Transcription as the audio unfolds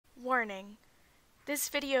Warning: this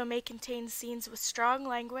video may contain scenes with strong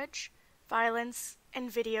language, violence, and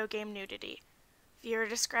video game nudity. Viewer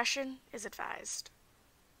discretion is advised.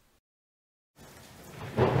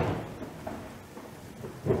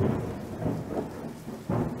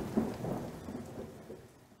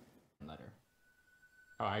 Letter.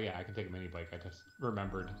 Oh, yeah, I can take a mini bike. I just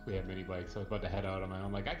remembered we have mini bikes, so I was about to head out on my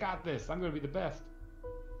own. Like, I got this. I'm gonna be the best.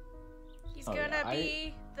 He's gonna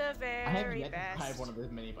be the very I have yet best. to ride one of those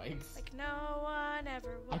mini bikes. Like no one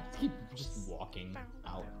ever was. I keep just walking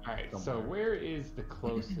out. All right, so where is the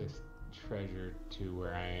closest treasure to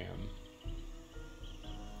where I am?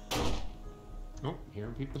 Oh,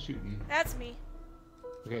 hearing people shooting. That's me.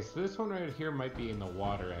 Okay, so this one right here might be in the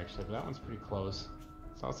water, actually, but that one's pretty close.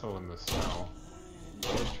 It's also in the snow.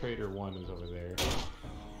 Trader 1 is over there.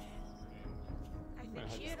 I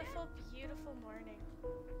think beautiful, beautiful morning.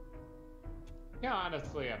 Yeah,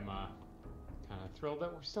 honestly, I'm kind of thrilled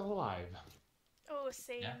that we're still alive. Oh,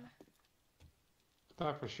 same. Yeah.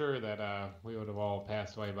 Thought for sure that we would have all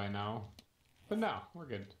passed away by now. But no, we're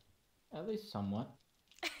good. At least somewhat.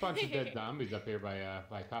 Bunch of dead zombies up here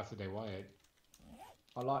by Casa de Wyatt.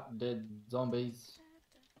 A lot dead zombies.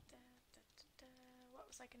 What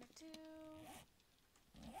was I gonna do?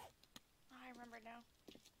 Oh, I remember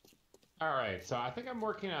now. Alright, so I think I'm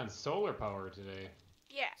working on solar power today.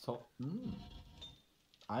 Yeah. So,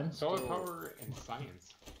 I'm Solar still, power and science.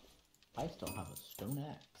 I still have a stone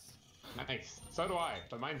axe. Nice. So do I,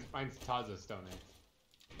 but mine's Taza stone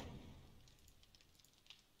axe.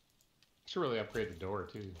 Should really upgrade the door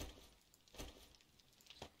too.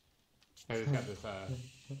 I just got this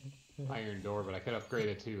iron door, but I could upgrade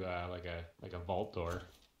it to like a vault door.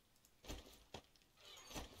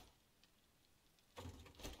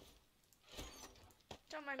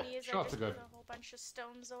 Don't mind me as I Sure, just it's a put good- a whole bunch of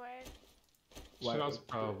stones away. Should also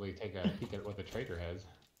probably take a peek at what the trader has.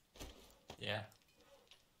 Yeah,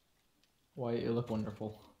 Why, you look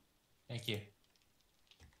wonderful. thank you.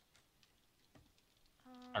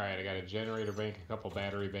 Alright, I got a generator bank, a couple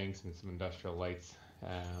battery banks, and some industrial lights.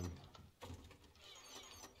 Let's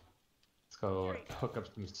go hook up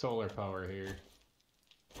some solar power here.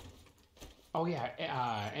 Oh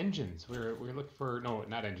yeah, engines. We're looking for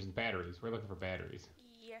not engines, batteries. We're looking for batteries.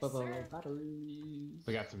 Yes, sir. Batteries.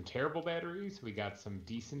 We got some terrible batteries. We got some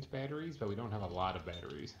decent batteries, but we don't have a lot of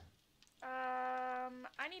batteries.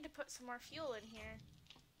 I need to put some more fuel in here.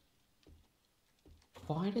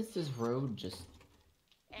 Why does this road just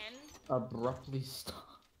And abruptly stop?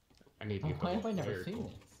 I need to get Why have I the never very seen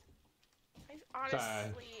cool. I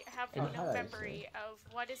honestly have it no has, memory of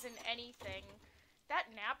what is in anything. That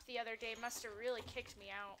nap the other day must have really kicked me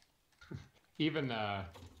out.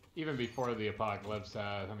 Even before the apocalypse,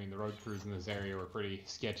 I mean, the road crews in this area were pretty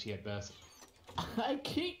sketchy at best. I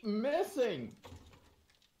keep missing!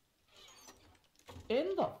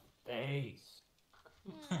 In the face.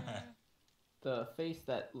 The face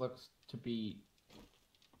that looks to be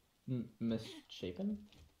misshapen?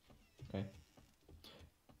 Okay.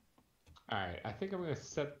 Alright, I think I'm going to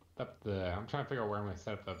set up I'm trying to figure out where I'm going to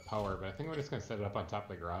set up the power, but I think we're just going to set it up on top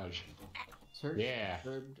of the garage. Search Yeah.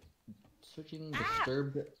 Searching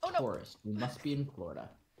disturbed Oh, no. tourist. We must be in Florida.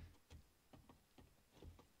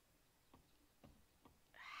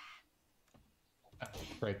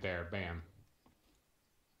 Right there, bam.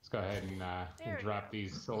 Let's go ahead and There we drop go.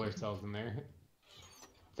 these solar cells in there.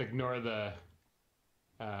 Let's ignore the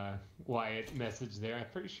Wyatt message there. I'm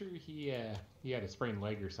pretty sure he had a sprained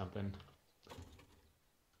leg or something.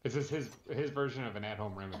 This is his version of an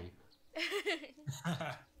at-home remedy.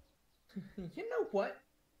 You know what?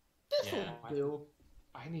 This'll Yeah. do.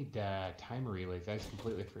 I need timer relays. I just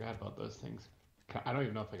completely forgot about those things. I don't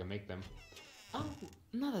even know if I can make them. Oh,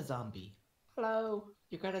 not a zombie. Hello.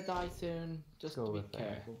 You're gonna die soon. Just Go be with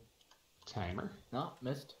careful. Timer. No,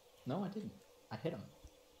 missed. No, I didn't. I hit him.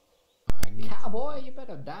 I need. Cowboy, you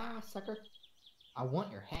better die, sucker. I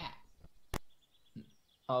want your hat.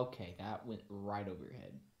 Okay, that went right over your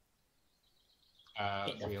head.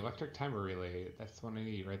 The electric timer relay. That's the one I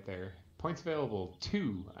need right there. Points available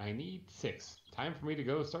 2. I need 6. Time for me to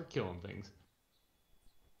go start killing things.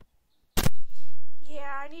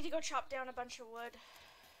 Yeah, I need to go chop down a bunch of wood.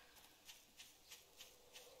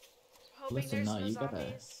 Hoping Listen, there's no, no you gotta-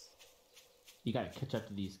 zombies. You gotta catch up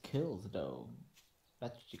to these kills, though.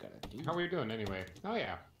 That's what you gotta do. How are we doing anyway? Oh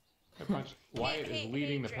yeah. A bunch. Wyatt is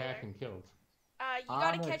leading the pack in kills. You gotta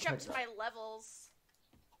I'm gonna catch up catch to my levels.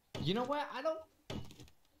 You know what? I don't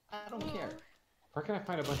care. Where can I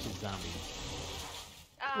find a bunch of zombies?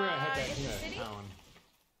 We're gonna head back In into the that city? town.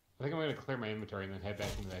 I think I'm gonna clear my inventory and then head back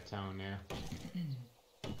into that town now.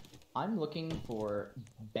 I'm looking for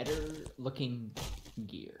better looking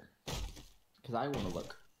gear. because I want to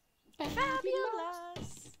look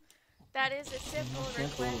Fabulous. That is a simple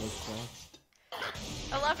simple request.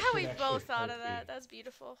 I love how we Should both actually thought of start that. the- That's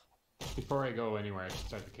beautiful. Before I go anywhere, I should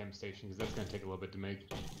start the chem station because that's gonna take a little bit to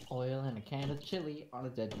make. oil and a can of chili on a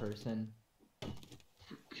dead person. All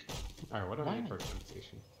right, what do I Why? need for a chem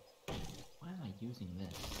station? Why am I using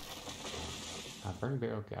this? Burning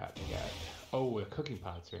barrel got. Oh, a cooking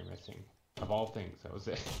pot's here missing. Of all things, that was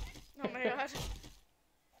it. Oh my god.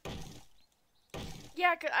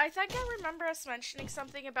 Yeah, I think I remember us mentioning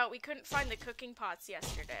something about we couldn't find the cooking pots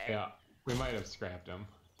yesterday. Yeah, we might have scrapped them.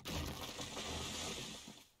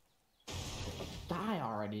 Die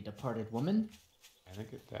already, departed woman. I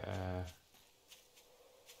think it.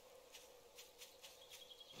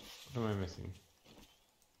 What am I missing?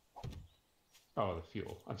 Oh, the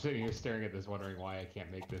fuel. I'm sitting here staring at this, wondering why I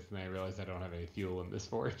can't make this, and I realize I don't have any fuel in this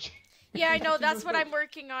forge. Yeah, I know. That's what I'm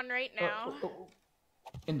working on right now.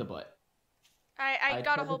 In the butt. I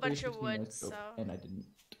got a tried whole to bunch of 360 wood, no scope, so. and I didn't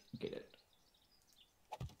get it.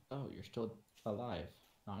 Oh, you're still alive.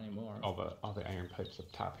 Not anymore. All the iron pipes up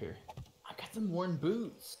top here. I got some worn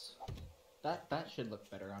boots. That should look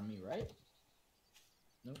better on me, right?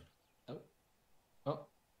 Nope. Oh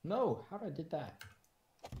no! How'd I did that?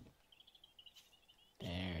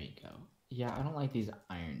 There you go. Yeah, I don't like these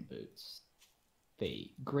iron boots.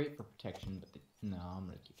 They great for protection, but no, I'm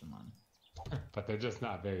gonna keep them on. But they're just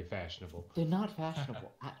not very fashionable. They're not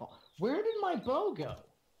fashionable at all. Where did my bow go?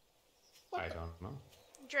 I don't know.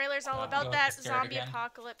 Drailer's all Go about with that the skirt zombie again.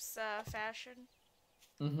 apocalypse fashion.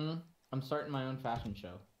 Mm-hmm. I'm starting my own fashion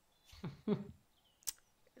show.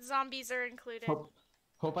 Zombies are included.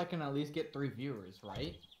 Hope I can at least get 3 viewers,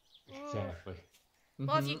 right? Ooh. Exactly.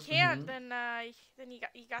 Well, if you Mhm, can't, mhm. then you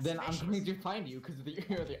got Then some I'm issues. going to find you because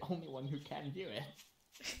you're the only one who can view it.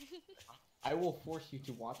 I will force you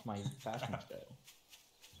to watch my fashion show.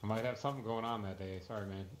 I might have something going on that day. Sorry,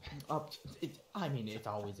 man. I mean, it's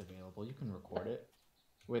always available. You can record it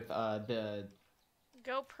with the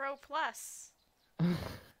GoPro Plus.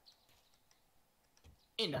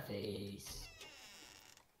 in the face.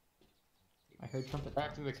 I heard trumpet.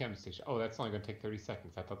 Back to the chem station. Oh, that's only going to take 30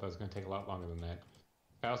 seconds. I thought that was going to take a lot longer than that.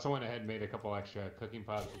 I also went ahead and made a couple extra cooking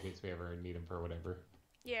pots in case we ever need them for whatever.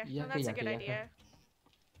 Yeah, Yucca, that's a good yucca, idea.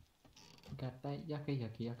 Got that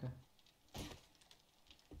yucca.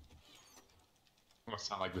 Almost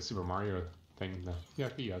sound like the Super Mario thing. The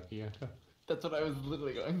yucky. That's what I was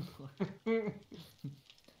literally going for.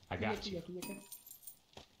 I got you. Yucca.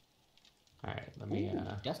 Alright, let me Ooh,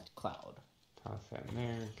 dust cloud. toss that in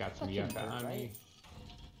there. Got some That yucca didn't hurt, on me. right?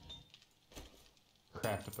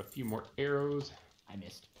 Craft up a few more arrows. I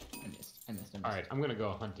missed. Alright, I'm gonna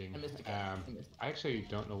go hunting. I missed again. I missed. I actually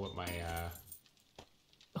don't know what my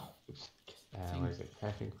Oh. oops, where is it?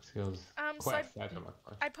 Crafting skills. So Quest, that's what I'm looking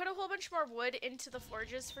for. I put a whole bunch more wood into the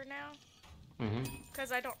forges for now, Mm-hmm.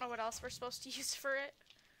 because I don't know what else we're supposed to use for it.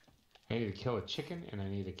 I need to kill a chicken and I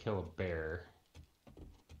need to kill a bear.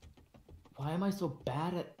 Why am I so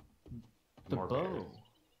bad at the More bow? bears.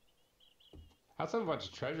 I also have a bunch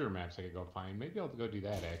of treasure maps I could go find. Maybe I'll go do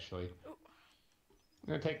that actually. Ooh. I'm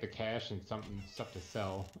gonna take the cash and stuff to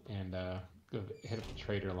sell and go hit up a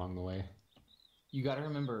trader along the way. You gotta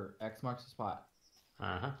remember, X marks the spot.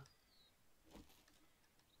 Uh-huh.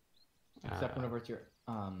 Except whenever it's your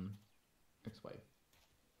ex-wife.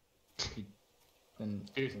 Then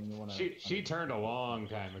Dude, you wanna. she turned a long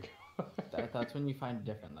time ago. That's when you find a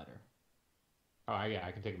different letter. Oh yeah,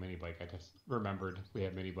 I can take a mini bike. I just remembered we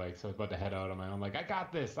have mini bikes, so I was about to head out on my own. Like, I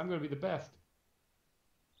got this. I'm gonna be the best.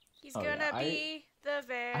 He's Oh, yeah, gonna be the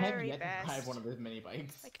I have very yet best. to drive one of those mini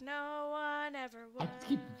bikes. Like no one ever was. I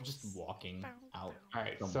keep just walking out. All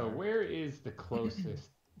right, so somewhere. where is the closest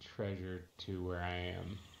treasure to where I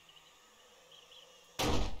am?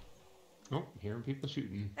 Oh, hearing people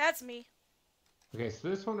shooting. That's me. Okay, so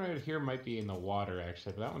this one right here might be in the water,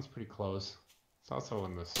 actually, but that one's pretty close. It's also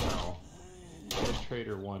in the snow. The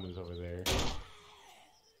Trader 1 is over there.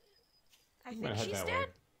 I I'm gonna think head she's that dead. way.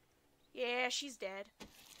 Yeah, she's dead.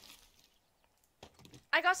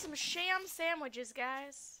 I got some sham sandwiches,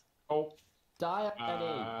 guys. Oh, Die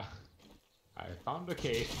already. I found a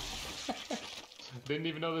cave. Didn't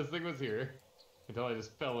even know this thing was here until I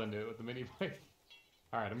just fell into it with the mini bike.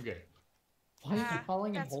 Alright, I'm good. Why are you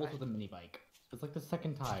falling in that's holes fine. with a mini bike? It's like the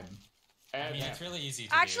second time. I mean, And it's really easy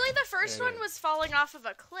to Actually, do. the first Yeah, it one is. was falling off of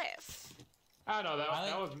a cliff. oh no, that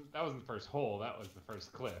I- wasn't the first hole, that was the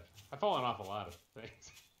first cliff. I've fallen off a lot of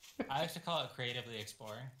things. I like to call it creatively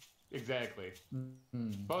exploring. Exactly.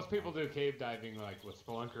 Mm. Most people do cave diving like with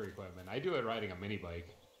spelunker equipment. I do it riding a mini bike.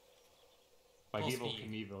 Like Full Evil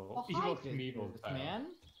speed. Knievel. Well, Evil I did Knievel this, style. man.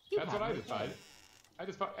 You That's what have I no decided. choice. I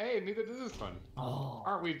just thought, hey, neither does this one. Oh.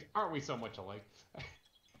 Aren't we so much alike?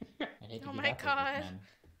 I hate to Oh be my that person, God. man.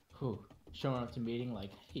 Whew. Showing up to meeting like,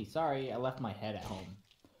 hey, sorry, I left my head at home.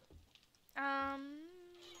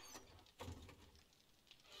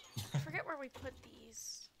 I forget where we put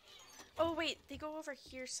these. Oh wait, they go over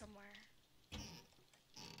here somewhere.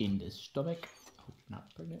 In the stomach. Hope you're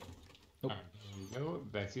not pregnant. Nope. No,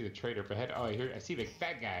 I see the trader up ahead. Oh, I see the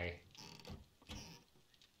fat guy.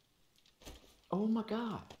 Oh my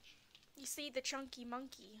gosh. You see the chunky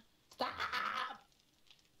monkey. Stop!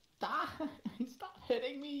 Stop! Stop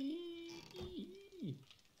hitting me!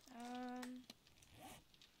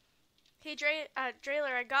 Hey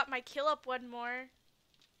Drailer, I got my kill up one more.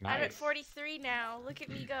 Nice. I'm at 43 now. Look at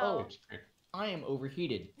me go. Oh, I am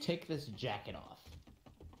overheated. Take this jacket off.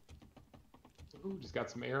 Ooh, just got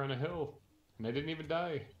some air on a hill. And I didn't even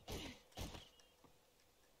die.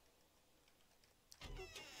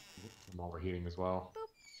 I'm overheating as well.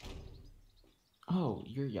 Oh,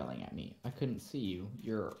 you're yelling at me. I couldn't see you.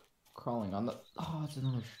 You're crawling on the... Oh, it's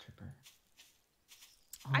another stripper.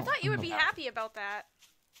 Oh, I thought you would be no. happy about that.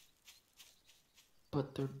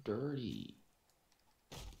 But they're dirty.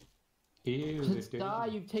 Ew, Just die.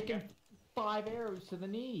 You've taken 5 arrows to the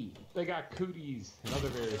knee. They got cooties and other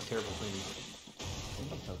various terrible things.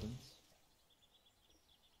 Cousins.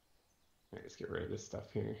 Alright, let's get rid of this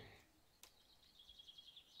stuff here.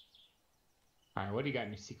 Alright, what do you got in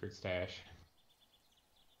your secret stash?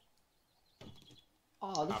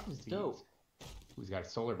 Oh, this Top is seeds. dope. Who's got a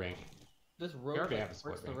solar bank? This We road already like have a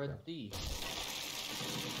split works the bank, Red though. Sea.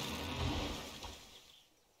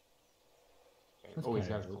 That's Always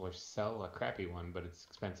kinda has a dope. solar cell, a crappy one, but it's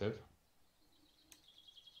expensive.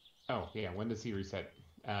 Oh, yeah, when does he reset?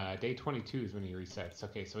 Day 22 is when he resets.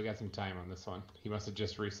 Okay, so we got some time on this one. He must have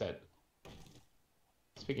just reset.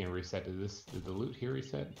 Speaking of reset, did the loot here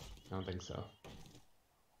reset? I don't think so.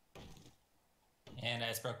 And I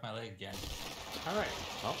just broke my leg again. Alright,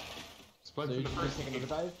 well, split So in you the just first take another gig.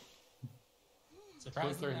 dive? Splinter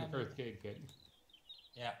Surprisingly, in the I'm- first gig, kid.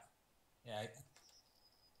 Yeah. Yeah.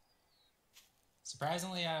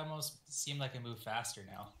 Surprisingly, I almost seem like I move faster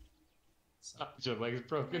now. So, Oh, your leg's Oh my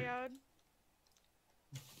broken. god.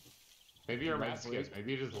 Maybe you're Right, masochist.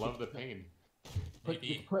 Maybe you just love the pain.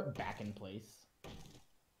 maybe. Put it back in place.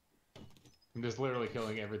 I'm just literally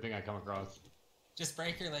killing everything I come across. Just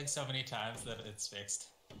break your leg so many times that it's fixed.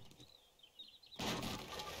 You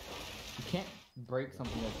can't break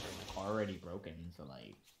something that's already broken, so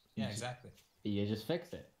like... Yeah, exactly. You just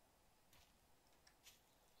fix it.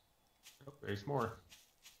 Oh, there's more.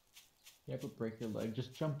 Yeah, but break your leg.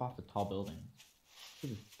 Just jump off a tall building.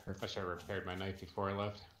 This is I perfect. should have repaired my knife before I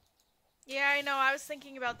left. Yeah, I know. I was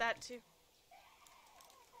thinking about that too.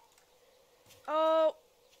 Oh,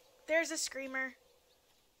 there's a screamer.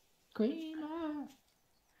 Screamer!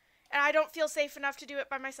 And I don't feel safe enough to do it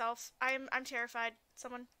by myself. I'm terrified.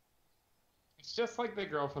 Someone. It's just like the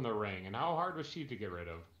girl from The Ring, and how hard was she to get rid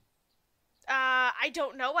of? I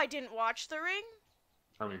don't know. I didn't watch The Ring.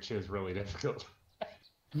 I mean, she was really difficult.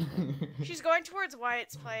 She's going towards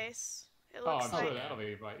Wyatt's place. It Oh, looks I'm like. sure that'll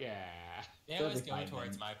be, but yeah. They They'll always be go fine,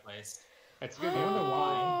 towards man. my place. It's good.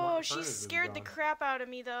 Oh, she scared the crap out of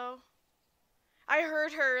me though. I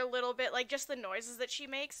heard her a little bit, like just the noises that she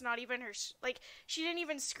makes, not even her, like, she didn't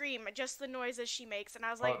even scream, just the noises she makes, and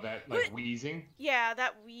I was like, Oh, that, like, wheezing? yeah,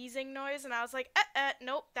 that wheezing noise, and I was like,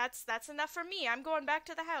 nope, that's enough for me, I'm going back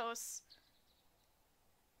to the house.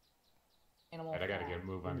 Animal Right, I gotta fat. get a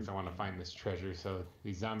move on because I want to find this treasure, so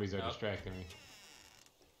these zombies are Nope. distracting me.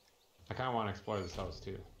 I kind of want to explore this house,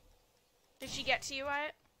 too. Did she get to you,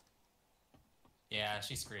 Wyatt? Yeah,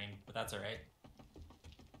 she screamed, but that's alright.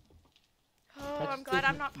 Oh, That I'm just glad gives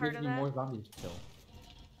I'm me- not part gives of me that. more zombies to kill.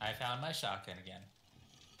 I found my shotgun again.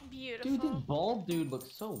 Beautiful. Dude, this bald dude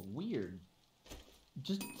looks so weird.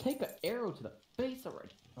 Just take an arrow to the face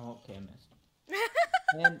already. Oh, okay, I missed.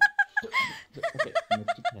 And okay, I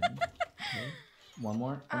missed again. Okay. One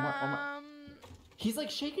more. One more. He's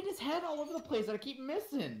like shaking his head all over the place, and I keep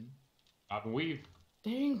missing. Bob and weave.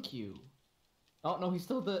 Thank you. Oh no, he's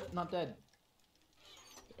still not dead.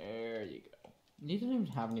 There you go. You didn't even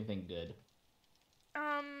have anything good.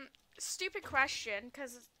 Stupid question,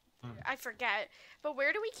 because I forget, but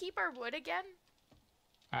where do we keep our wood again?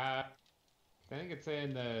 I think it's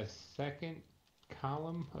in the second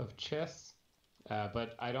column of chests,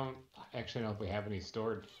 but I don't actually know if we have any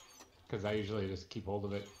stored, because I usually just keep hold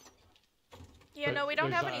of it. Yeah, But no, we don't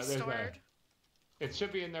there's, have any there's, stored. It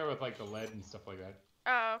should be in there with, like, the lead and stuff like that.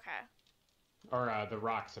 Oh, okay. Or, the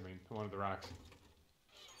rocks, I mean, one of the rocks.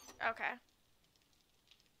 Okay.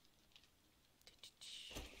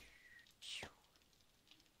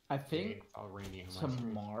 I think It's all rainy on my street.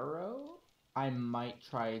 tomorrow I might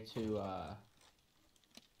try to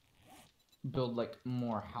build like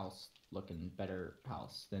more house looking better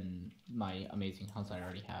house than my amazing house I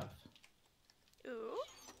already have. Ooh.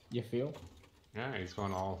 You feel? Yeah, he's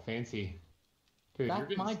going all fancy. Dude, That's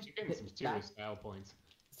you're my- getting some serious style points.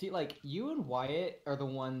 See, like you and Wyatt are the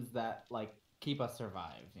ones that like keep us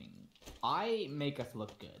surviving. I make us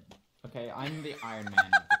look good. Okay, I'm the Iron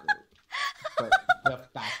Man of the group. But the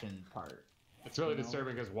fashion part. It's really You know?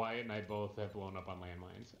 disturbing because Wyatt and I both have blown up on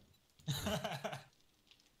landmines.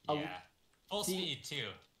 Yeah. Full See- speed too.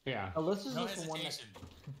 Yeah. Alyssa's No just the one that hesitation.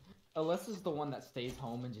 Alyssa's the one that stays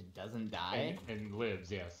home and just doesn't die And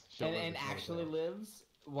lives, yes. She'll and, live and as long as actually well. lives.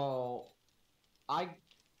 Well,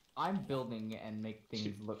 I'm building and make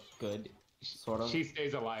things look good, sort of. She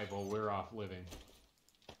stays alive while we're off living.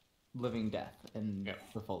 Living death in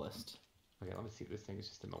Yep. the fullest. Okay, let me see. This thing is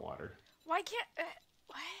just in the water. Why can't?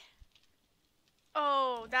 What?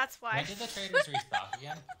 Oh, that's why. When did the traders restock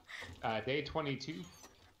again? Day 22.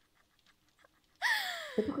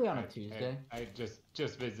 Typically on a Tuesday. I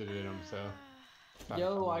just visited him, so. it's not a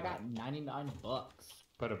Yo, problem. I got $99.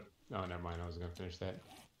 But oh, never mind. I was gonna finish that.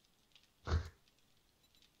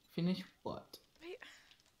 Finish what? Wait.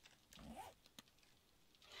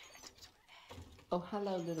 Oh,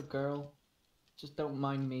 hello, little girl. Just don't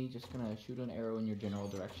mind me. Just gonna shoot an arrow in your general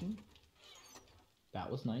direction. That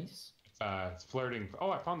was nice. It's flirting.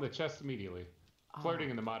 Oh, I found the chest immediately. Flirting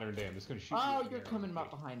in the modern day. I'm just gonna shoot. you Oh, with an you're arrow. coming up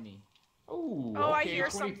behind me. Oh, Oh, I okay, hear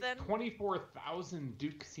something. 24,000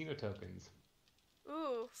 Duke Casino tokens.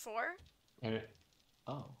 Ooh, 4? And it,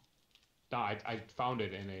 Oh. no, I found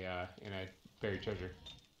it in a buried treasure.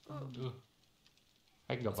 Ooh.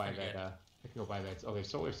 I can go That's buy pretty that. I can go buy that. Oh, there's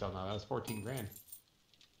solar cell now. That was 14 grand.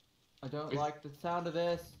 I don't Is- like the sound of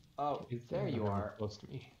this. Oh, Is there you another one are. close to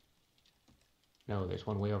me? No, there's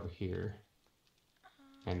one way over here.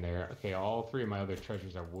 And there. Okay, all three of my other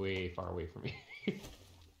treasures are way far away from me.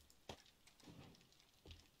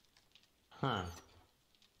 Huh.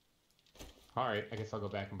 Alright, I guess I'll go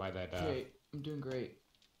back and buy that, Great. I'm doing great.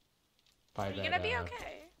 buy Are you that, gonna be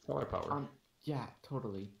okay? solar power. Yeah,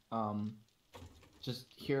 totally. Just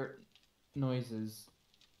hear noises.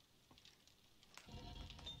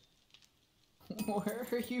 Where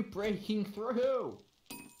are you breaking through?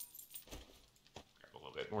 Grab a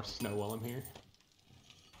little bit more snow while I'm here.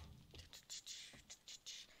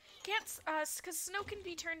 Can't, because snow can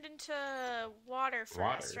be turned into water for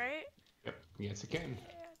us, Water. right? Yep, yes, it can.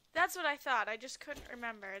 Yeah. That's what I thought. I just couldn't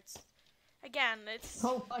remember. It's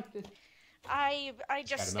Oh my god. I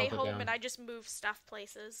just gotta stay melt it home down. and I just move stuff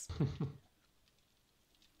places.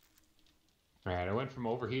 Alright, I went from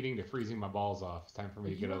overheating to freezing my balls off. It's time for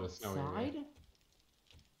me Are to get you out of the snow outside? area.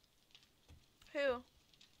 Who?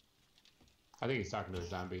 I think he's talking to a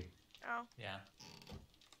zombie. Oh. Yeah.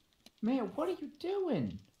 Man, what are you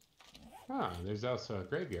doing? Ah, there's also a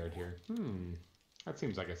graveyard here. That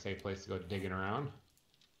seems like a safe place to go digging around.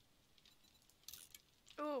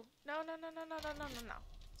 Ooh. No.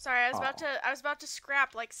 Sorry, I was about to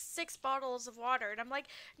scrap like 6 bottles of water and I'm like,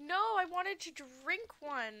 "No, I wanted to drink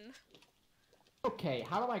one." Okay,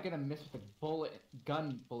 how am I gonna miss with the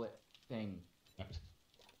gun bullet thing?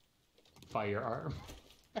 Firearm.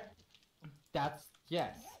 That's,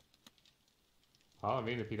 yes. Well, I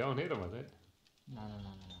mean, if you don't hit him with it. No.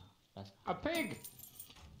 That's A pig!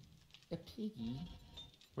 a piggy.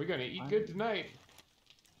 We're gonna eat good tonight.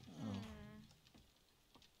 Oh.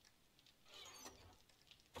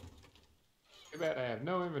 Too bad I have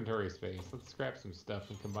no inventory space. Let's scrap some stuff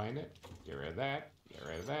and combine it. Get rid of that. Get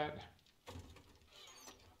rid of that.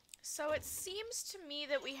 So it seems to me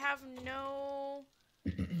that we have no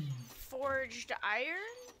forged iron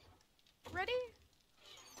ready?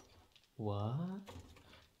 What?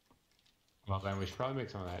 Well, then we should probably make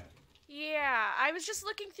some of that. Yeah, I was just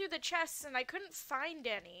looking through the chests and I couldn't find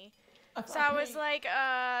any. So I was like,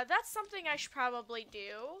 that's something I should probably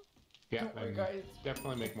do. Yeah, Don't worry, then guys.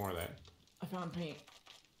 definitely make more of that. I found paint.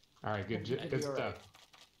 All right, good, It'll be good all stuff.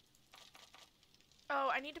 Oh,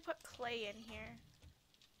 I need to put clay in here.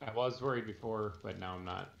 I was worried before, but now I'm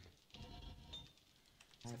not.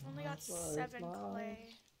 So I've only got 7 clay.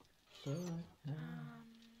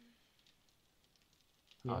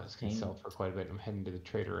 Oh, this can sell for quite a bit. I'm heading to the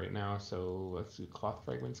trader right now, so let's do cloth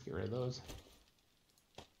fragments. Get rid of those.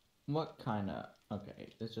 What kind of...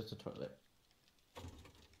 Okay, it's just a toilet.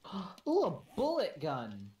 Ooh, a bullet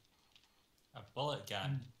gun! A bullet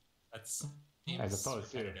gun. That's As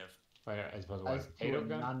opposed to- repetitive. As opposed to what? As to Potato a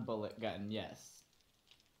gun? non-bullet gun, yes.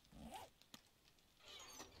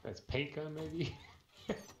 That's paint gun, maybe?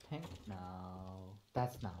 Pink? No.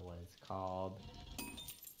 That's not what it's called.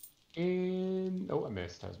 Oh, I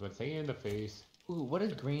missed. I was about to say in the face. Ooh, what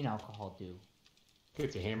does green alcohol do?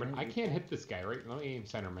 Gets you hammered. I can't hit this guy, right? Let me aim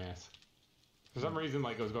center mass. For some reason,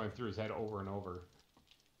 like, it was going through his head over and over.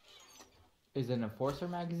 Is an Enforcer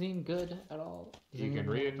magazine good at all? You can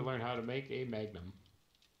read it to learn how to make a Magnum.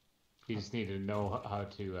 You just need to know how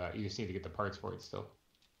to, you just need to get the parts for it still.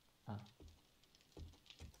 Oh.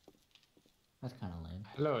 That's kind of lame.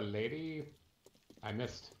 Hello, lady. I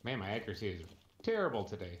missed. Man, my accuracy is terrible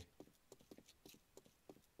today.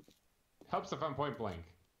 Helps if I'm point blank.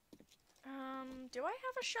 Do I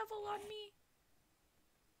have a shovel on me?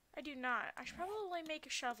 I do not. I should probably make a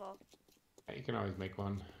shovel. You can always make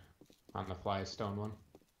one. On the fly, stone one.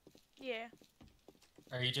 Yeah.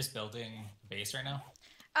 Are you just building base right now?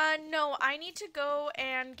 No, I need to go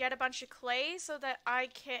and get a bunch of clay so that I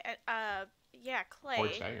can, yeah, clay.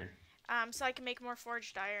 Forged iron. So I can make more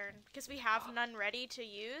forged iron, because we have none ready to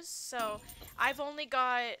use, so I've only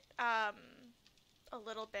got, a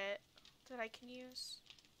little bit that I can use.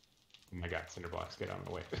 Oh my god, cinder blocks, get out of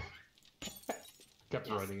the way. Kept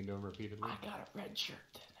running into him repeatedly. I got a red shirt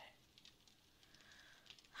today.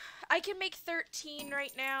 I can make 13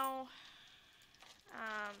 right now.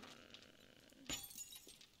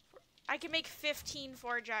 I can make 15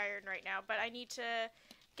 forge iron right now, but I need to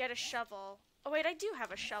get a shovel. Oh wait, I do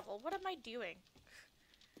have a shovel. What am I doing?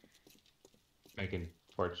 Making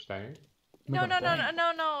forged iron? No,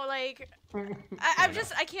 like,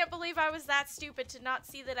 I can't believe I was that stupid to not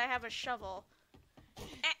see that I have a shovel.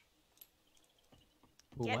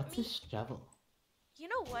 Get What's me? a shovel? You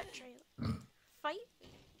know what, Trey? Fight me.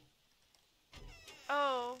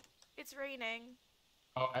 Oh, it's raining.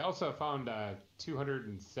 Oh, I also found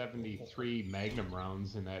 273 Magnum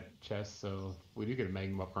rounds in that chest, so we do get a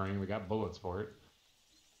Magnum up running. We got bullets for it.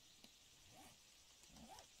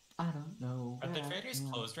 I don't know. Are the traders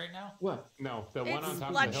closed right now? What? No, the one on It's top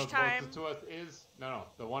of the hill lunchtime. closest to us is... No,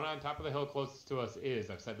 the one on top of the hill closest to us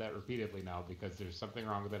is... I've said that repeatedly now because there's something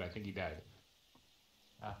wrong with it. I think he died.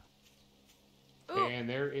 Ooh, And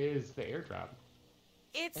there is the airdrop.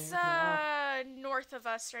 it's, north of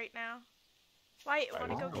us right now. Why,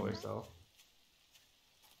 wanna go get that? So.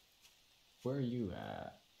 Where are you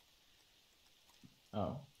at?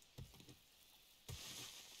 Oh.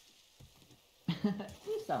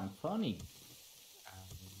 You sound funny.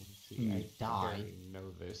 Let's see. You I die. think I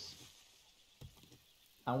know this.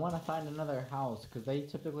 I want to find another house because they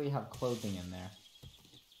typically have clothing in there.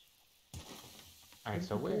 Alright,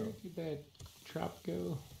 so where did that drop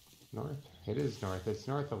go? North? It is north. It's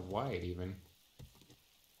north of Wyatt, even.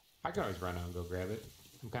 I can always run out and go grab it.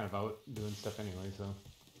 I'm kind of out doing stuff anyway, so...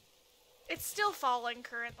 It's still falling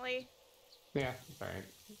currently. Yeah, it's alright.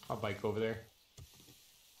 I'll bike over there.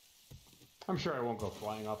 I'm sure I won't go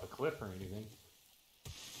flying off a cliff or anything.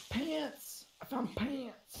 Pants! I found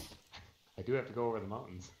pants! I do have to go over the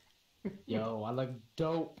mountains. Yo, I look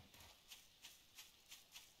dope.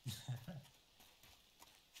 I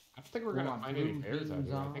don't think we're gonna find any blue bears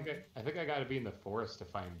out beans here. I think I gotta be in the forest to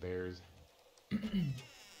find bears.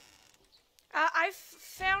 I've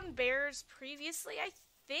found bears previously, I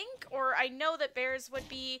think, or I know that bears would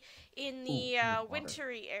be in the water.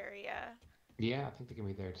 wintry area. Yeah, I think they can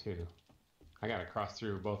be there too. I gotta cross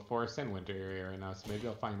through both forest and winter area right now, so maybe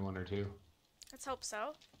I'll find one or two. Let's hope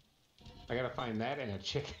so. I gotta find that and a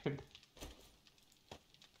chicken.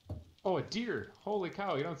 Oh, a deer! Holy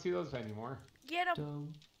cow, you don't see those anymore. Get 'em.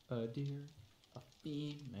 Doe, a deer, a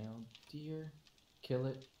female deer. Kill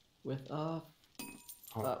it with a... Oh,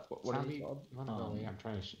 what are zombie, these called? you wanna go away? I'm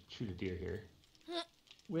trying to shoot a deer here.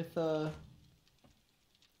 With a...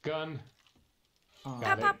 Gun! Pow, Got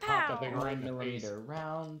pow, it. Pop pow. that thing right in the face. 9mm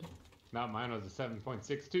round. Not mine was a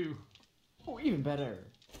 7.62. Oh, even better.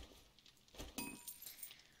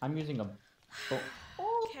 I'm using a...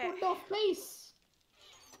 Oh, Okay. no face!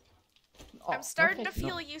 Oh, I'm starting no to face,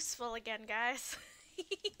 feel useful again, guys.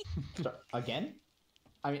 no. Again?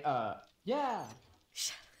 I mean, yeah.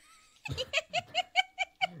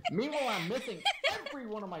 Meanwhile, I'm missing every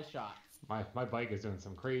one of my shots. My bike is doing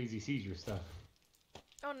some crazy seizure stuff.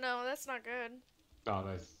 Oh no, that's not good. Oh,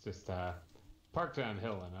 that's just parked on a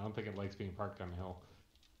hill, and I don't think it likes being parked on a hill.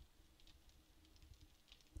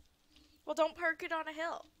 Well, don't park it on a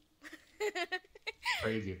hill.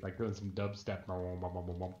 Crazy, it's like doing some dubstep.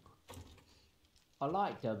 I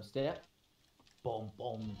like dubstep. Boom,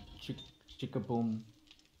 boom, chicka boom.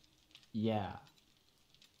 Yeah.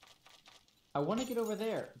 I want to get over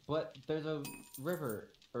there, but there's a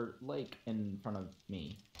river or lake in front of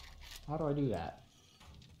me. How do I do that?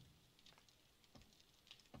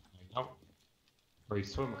 Oh. Or you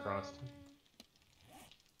swim across.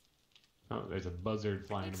 Oh, there's a buzzard I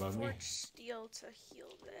flying need above me. forged steel to heal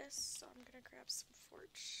this, so I'm gonna grab some forged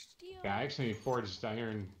steel. Yeah, I actually need forged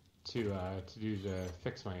iron to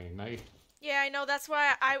fix my knife. Yeah, I know. That's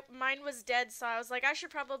why mine was dead, so I was like, I should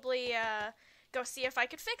probably go see if I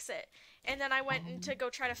could fix it. And then I went in to go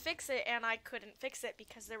try to fix it, and I couldn't fix it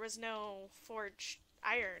because there was no forged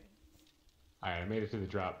iron. All right, I made it to the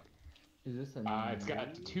drop. Is this a? It's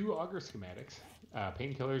got 2 auger schematics,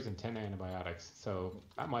 painkillers, and 10 antibiotics. So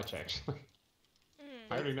not much actually.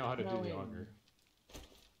 I already know how to do the auger.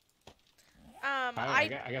 I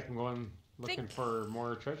guess I'm going looking for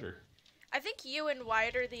more treasure. I think you and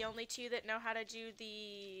Wyatt are the only two that know how to do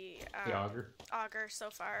the auger so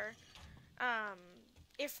far.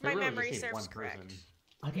 If my memory serves correct.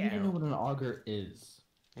 I don't even know what an auger is.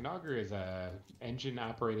 An auger is a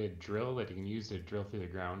engine-operated drill that you can use to drill through the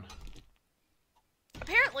ground.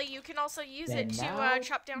 Apparently, you can also use it to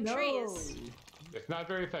chop down trees. It's not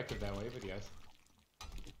very effective that way, but yes.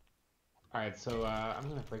 Alright, so I'm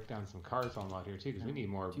going to break down some cars on out here, too, because we need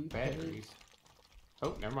more batteries.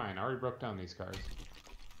 Oh, never mind. I already broke down these cars.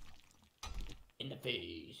 In the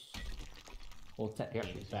face. Well,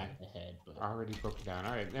 technically it's back the head, but... Already broke it down.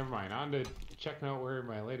 Alright, never mind. On to checking out where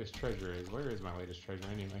my latest treasure is. Where is my latest treasure,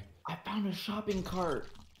 anyway? I found a shopping cart!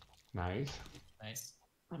 Nice. Nice.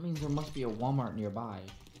 That means there must be a Walmart nearby.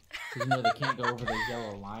 Because, you know, they can't go over the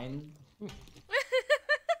yellow line.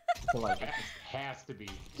 So, like... Has to be.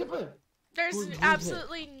 There's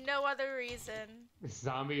absolutely no other reason.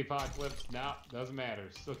 Zombie apocalypse? No, doesn't matter.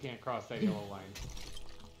 Still can't cross that yellow line.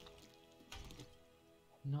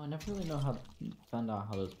 No, I never really found out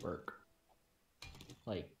how those work.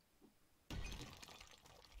 Like,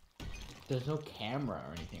 there's no camera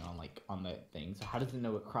or anything on the thing, so how does it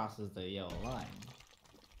know it crosses the yellow line?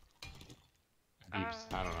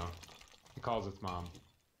 Beeps. I don't know. It calls its mom.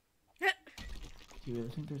 Do you ever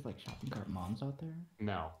think there's like shopping cart moms out there?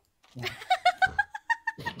 No. Yeah.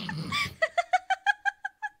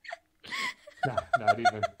 Nah, not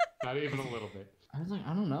even a little bit. I was like,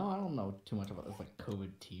 I don't know too much about this like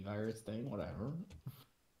COVID T virus thing, whatever.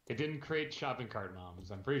 It didn't create shopping cart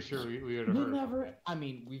moms. I'm pretty sure we would have heard never. it. I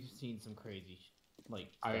mean, we've seen some crazy stuff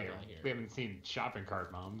out here. We haven't seen shopping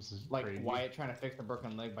cart moms. Like crazy. Wyatt trying to fix a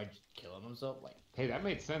broken leg by just killing himself. Like, hey, that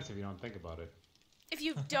made sense if you don't think about it. If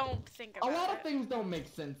you don't think about it. A lot of things don't make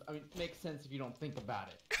sense. I mean, make sense if you don't think about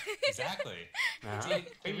it. Exactly. Uh-huh.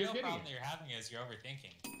 The real problem that you're having is you're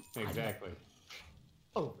overthinking. Exactly.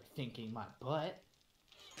 Overthinking my butt.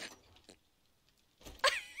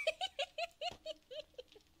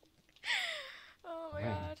 Oh my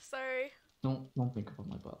god, sorry. Don't think about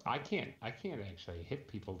my butt. I can't actually hit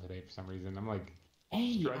people today for some reason. I'm like,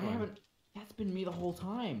 hey, struggling. I haven't. That's been me the whole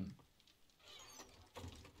time.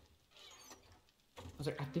 I was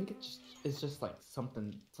like, I think it's just like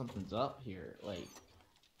something's up here. Like,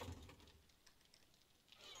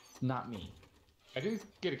 not me. I do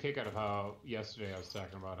get a kick out of how yesterday I was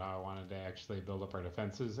talking about how I wanted to actually build up our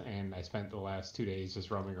defenses, and I spent the last 2 days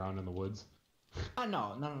just roaming around in the woods.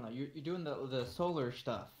 No. You're doing the solar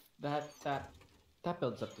stuff. That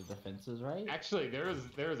builds up the defenses, right? Actually, there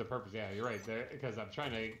is a purpose. Yeah, you're right. There, because I'm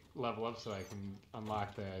trying to level up so I can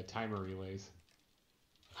unlock the timer relays.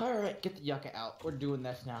 All right, get the yucca out. We're doing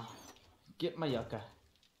this now. Get my yucca.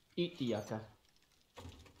 Eat the yucca.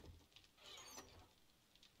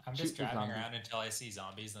 I'm just driving around until I see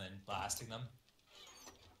zombies and then blasting them.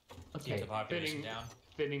 Okay. Keep the population down.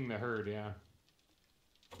 Thinning the herd, yeah.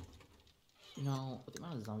 You know, with the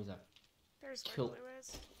amount of zombies that There's kill... where Blue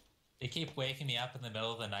is. They keep waking me up in the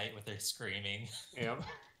middle of the night with their screaming. Yep.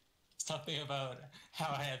 Something about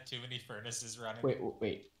how I have too many furnaces running.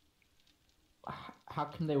 Wait. How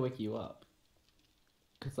can they wake you up?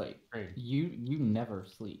 Because, like, you never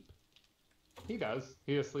sleep. He does.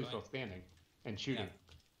 He just sleeps while standing and shooting. Yeah.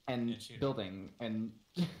 And building and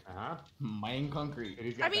mining concrete. And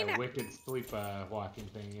he's got that wicked sleep walking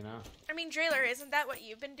thing, you know? I mean, Drailer, isn't that what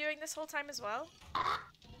you've been doing this whole time as well?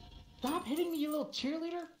 Stop hitting me, you little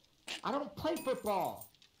cheerleader! I don't play football!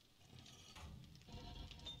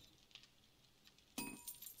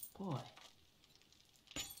 Boy.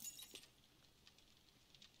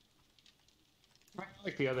 I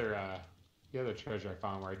like the other treasure I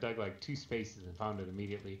found where I dug like 2 spaces and found it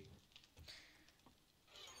immediately.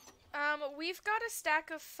 We've got a stack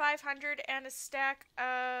of 500 and a stack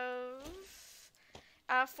of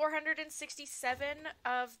 467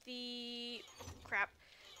 of the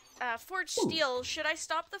forged steel. Should I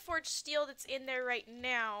stop the forged steel that's in there right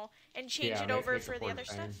now and change it over for the other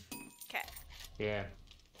stuff? Okay. Yeah.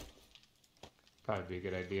 Probably be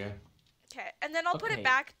a good idea. Okay. And then I'll put it Okay.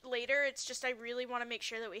 back later. It's just I really want to make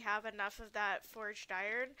sure that we have enough of that forged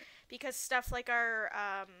iron because stuff like our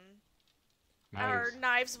Knives.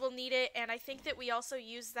 knives will need it, and I think that we also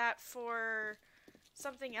use that for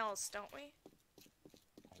something else, don't we?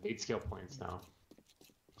 8 skill points now.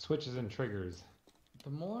 Switches and triggers. The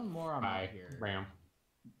more and more I'm Bye, out here, Ram.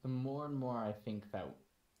 the more and more I think that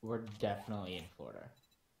we're definitely in Florida.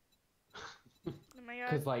 Oh my god.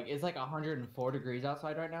 Cause like it's like 104 degrees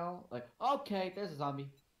outside right now. Like, okay, there's a zombie.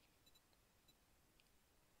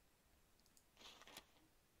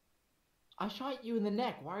 I shot you in the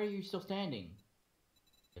neck. Why are you still standing?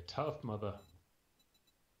 You're tough, mother.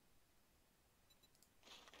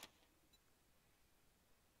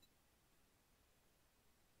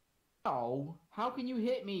 Oh, how can you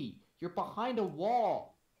hit me? You're behind a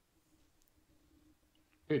wall.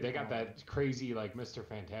 Dude, they got that crazy, like, Mr.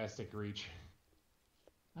 Fantastic reach.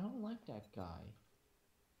 I don't like that guy.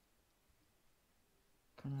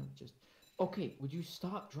 Kind of just. Okay, would you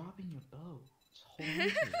stop dropping your bow? Just hold on to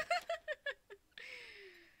it.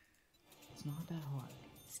 It's not that hard.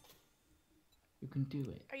 You can do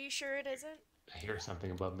it. Are you sure it isn't? I hear something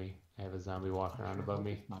above me. I have a zombie walking around I above hope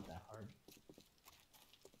me. It's not that hard.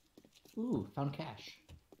 Ooh, found cash.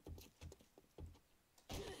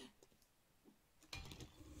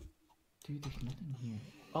 Dude, there's nothing here.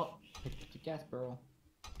 Oh, picked up the gas barrel.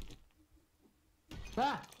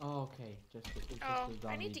 Ah! Oh, okay. It's just Oh, the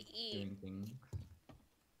I need to zombie eat. doing things.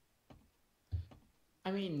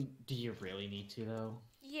 I mean, do you really need to though?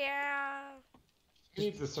 Yeah. She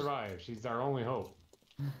needs to survive. She's our only hope.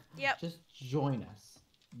 Yep. Just join us.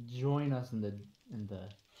 Join us in the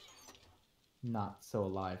not so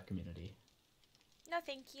alive community. No,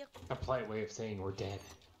 thank you. A polite way of saying we're dead.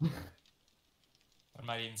 I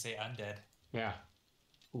might even say undead. Yeah.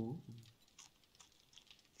 Ooh.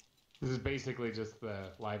 This is basically just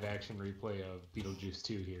the live action replay of Beetlejuice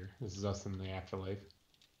 2 here. This is us in the afterlife.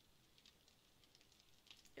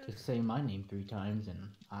 Just say my name 3 times and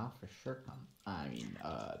I'll for sure come. I mean,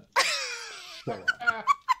 show up.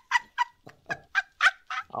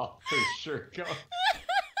 I'll for sure go.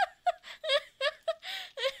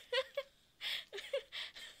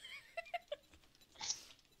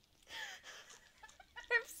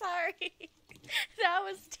 I'm sorry. That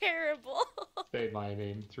was terrible. Say my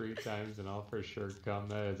name 3 times and I'll for sure come.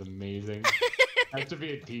 That is amazing. That should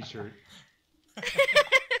be a t-shirt.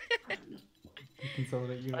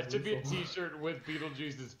 Consolidate you. That should be a t-shirt with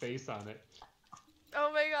Beetlejuice's face on it.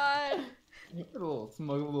 Oh my god. Put a little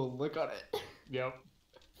smug little look on it. Yep.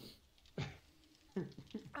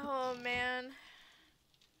 Oh man.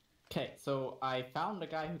 Okay, so I found a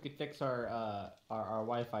guy who could fix our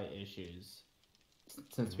Wi-Fi issues,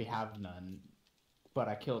 since we have none, but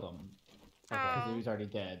I killed him because he Oh. was already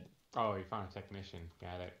dead. Oh, you found a technician.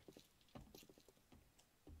 Got it.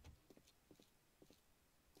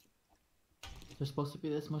 There's supposed to be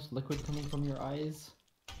this much liquid coming from your eyes.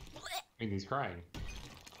 I mean, he's crying.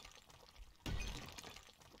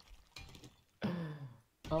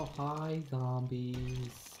 Oh, hi, zombies.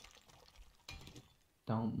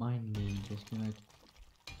 Don't mind me, just gonna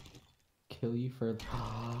kill you for.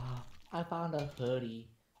 I found a hoodie.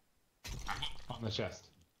 On the chest.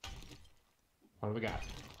 What do we got?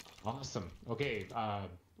 Awesome. Okay,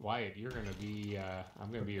 Wyatt, you're gonna be,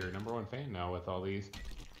 I'm gonna be your #1 fan now with all these.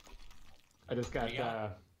 I just got, What do you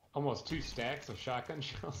got? almost 2 stacks of shotgun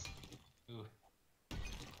shells. Ooh.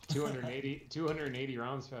 280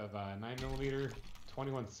 rounds of 9mm,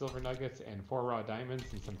 21 silver nuggets, and 4 raw diamonds,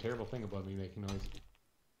 and some terrible thing above me making noise.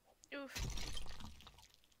 Oof.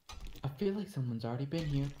 I feel like someone's already been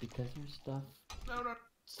here because there's stuff. No.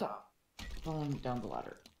 Stop falling down the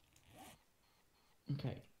ladder.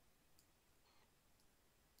 Okay.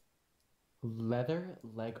 Leather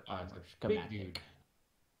leg armor Big schematic. dude.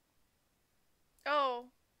 Oh.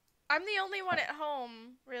 I'm the only one at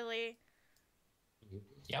home, really.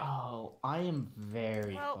 Yep. Oh, I am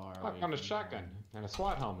very Well- far I away. found a from shotgun home. and a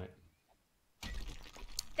SWAT helmet.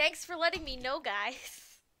 Thanks for letting me know,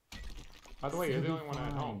 guys. By the way, you're the You'll only be one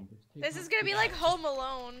at fine. home. Just take This my is gonna be food. like Home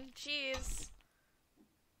Alone. Jeez.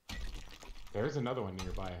 There's another one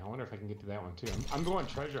nearby. I wonder if I can get to that one too. I'm going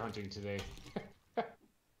treasure hunting today.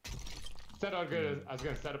 Said I was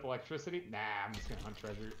gonna set up electricity. Nah, I'm just gonna hunt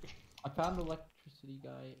treasure. I found the electricity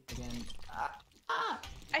guy again.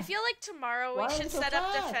 I feel like tomorrow Why we are should you so set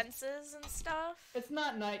up fast? defenses and stuff. It's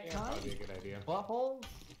not Yeah, nighttime. probably a good idea. Buttholes.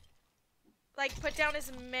 Like put down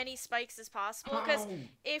as many spikes as possible. Because Ow.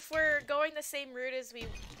 if we're going the same route as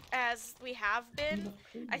we have been,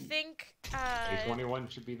 I think A21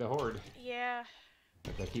 should be the horde. yeah.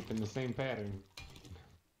 If they keep in the same pattern.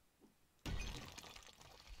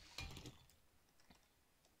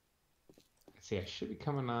 see, I should be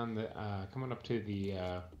coming on the coming up to the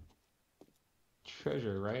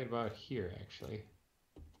treasure right about here, actually.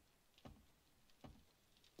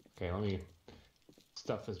 Okay, let me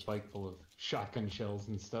stuff this bike full of shotgun shells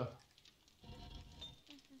and stuff.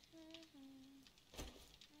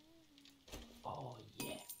 Oh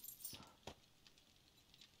yes.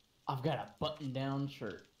 I've got a button-down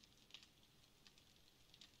shirt.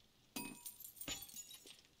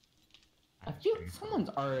 I feel someone's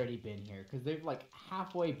already been here because they've like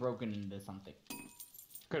halfway broken into something.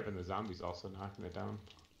 Could have been the zombies also knocking it down.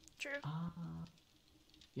 True.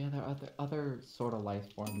 Yeah, there are other sort of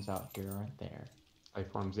life forms out here, aren't there?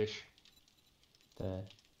 Life forms-ish. The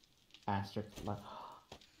asterisk.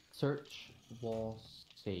 Search wall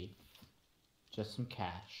safe. Just some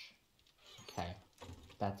cash. Okay,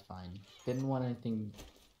 that's fine. Didn't want anything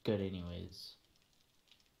good anyways.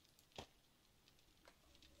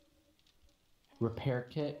 Repair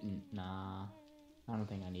kit? Nah. I don't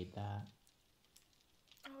think I need that.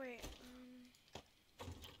 Oh wait.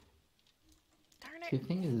 Darn The it.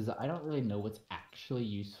 thing is, I don't really know what's actually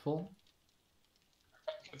useful.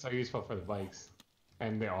 It's all useful for the bikes.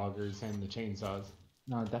 And the augers and the chainsaws.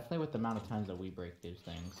 No, definitely with the amount of times that we break these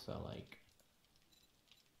things, so like...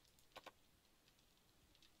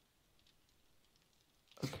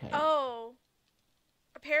 Okay. Oh.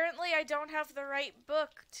 Apparently I don't have the right book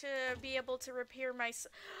to be able to repair my...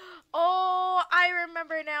 Oh, I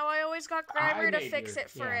remember now. I always got Grimer to fix it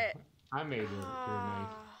for it. I made your knife.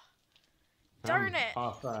 Darn I'm it.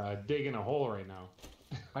 off digging a hole right now.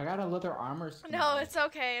 I got a leather armor skin. No, it's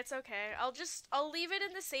okay. It's okay. I'll leave it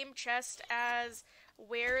in the same chest as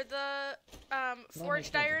where the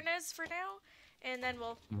forged iron is for now, and then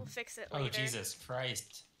we'll fix it later. Oh, Jesus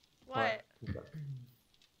Christ. What?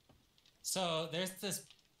 So, there's this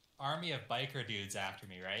army of biker dudes after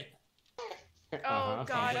me, right? Oh,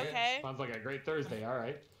 God, Sounds okay. Sounds like a great Thursday,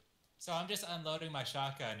 alright. So, I'm just unloading my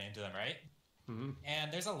shotgun into them, right? Mm-hmm.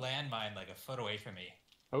 And there's a landmine like a foot away from me.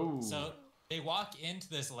 Oh. So, they walk into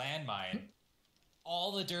this landmine,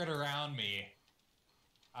 all the dirt around me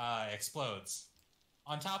explodes.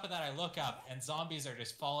 On top of that, I look up, and zombies are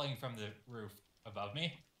just falling from the roof above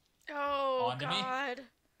me. Oh, Onto me? God.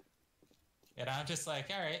 And I'm just like,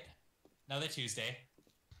 alright, another Tuesday.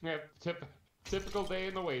 Yep, typical day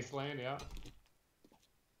in the wasteland, yeah.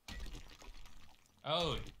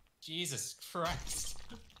 Oh, Jesus Christ.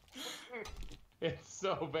 It's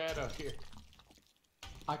so bad out here.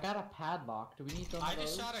 I got a padlock. Do we need those? I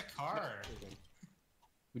just shot a car.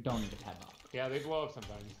 We don't need a padlock. Yeah, they blow up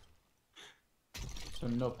sometimes. So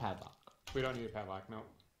no padlock. We don't need a padlock, no.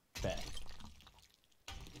 Bet.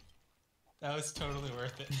 That was totally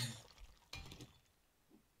worth it.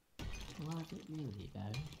 Was it really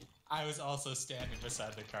though? I was also standing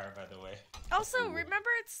beside the car, by the way. Also, remember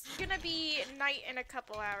it's gonna be night in a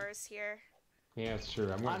couple hours here. Yeah, it's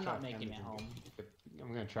true. I'm not making it home. I'm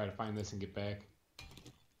gonna try to find this and get back.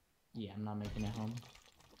 Yeah, I'm not making it home.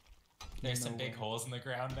 There's No some big way. holes in the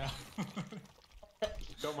ground now.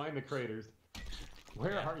 Don't mind the craters.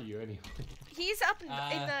 Where are you anyway? He's up in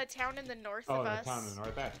the town in the north Oh, of the us. town in the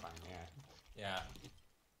north. That's fine. Yeah.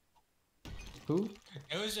 Yeah. Who?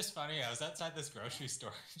 It was just funny. I was outside this grocery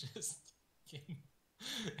store, just getting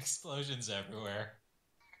explosions everywhere.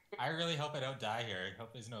 I really hope I don't die here. I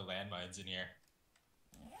hope there's no landmines in here.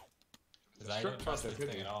 Because I don't trust this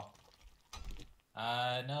thing at all.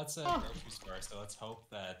 No, it's a grocery store, so let's hope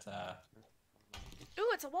that Ooh,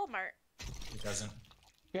 it's a Walmart. it doesn't.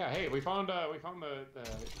 Yeah. Hey, we found the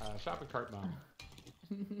shopping cart now.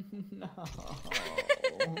 No.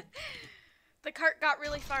 The cart got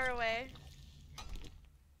really far away.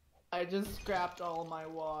 I just scrapped all my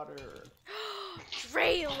water.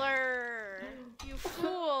 Trailer! You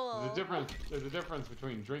fool! There's a difference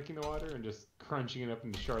between drinking the water and just crunching it up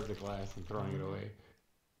into shards of glass and throwing it away.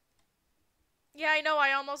 Yeah, I know.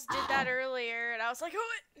 I almost did that earlier, and I was like,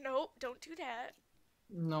 "Oh, nope, don't do that."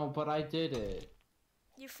 No, but I did it.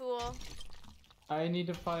 You fool. I need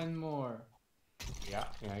to find more. Yeah,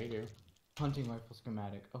 you do. Hunting rifle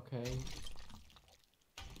schematic. Okay.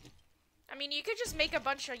 I mean, you could just make a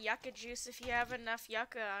bunch of yucca juice if you have enough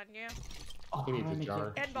yucca on you. Oh, He needs how do I a make jar.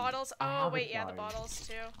 it? And bottles. I Oh, have a wait, yeah, the jar. bottles,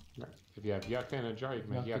 too. If you have yucca in a jar, you can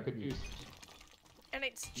make Yucca yucca juice. And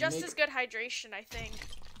it's just Make- as good hydration, I think.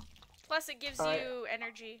 Plus, it gives Alright. you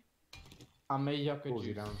energy. I made yucca Cools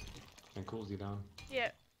you juice. down. And cools you down.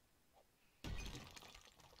 Yeah.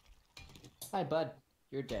 Hi, bud.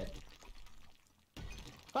 You're dead.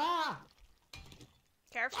 Ah!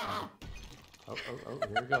 Careful. Oh,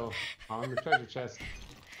 here we go. On the treasure chest.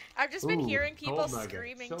 I've just been Ooh, hearing people gold nugget,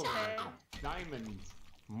 screaming silver, today. diamonds,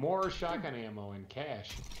 more shotgun ammo, and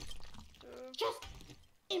cash. Just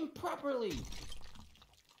improperly.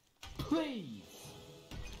 Please.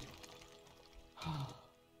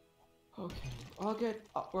 Okay, all good.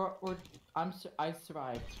 I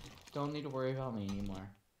survived. Don't need to worry about me anymore.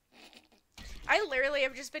 I literally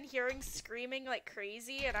have just been hearing screaming like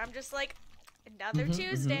crazy, and I'm just like, another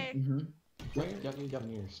Tuesday. Where's Yep. the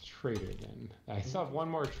nearest trader then? I still have one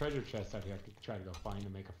more treasure chest I'd have to try to go find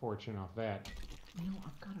and make a fortune off that. You know,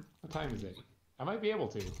 I've got to. What time is it? I might be able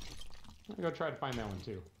to. I'm gonna go try to find that one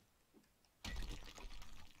too. I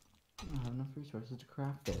don't have enough resources to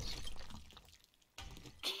craft this.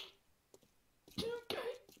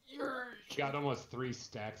 You got almost 3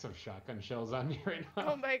 stacks of shotgun shells on you right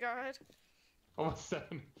now. Oh my god. Almost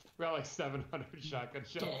 7. We got like 700 shotgun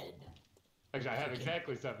shells. Dead. Actually, I have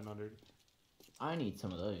exactly 700. I need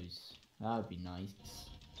some of those. That would be nice.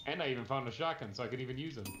 And I even found a shotgun, so I could even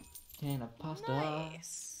use them. Can of pasta.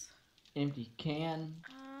 Nice. Empty can.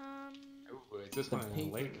 Ooh, is this The one in the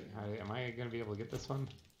paper. lake? Am I gonna be able to get this one?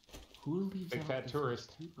 Who leaves Big out fat this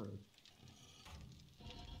tourist. paper?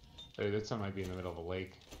 Oh, this one might be in the middle of a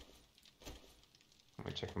lake. Let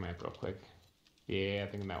me check the map real quick. Yeah,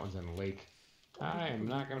 I think that one's in the lake. I am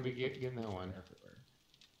not gonna be getting that one. Everywhere.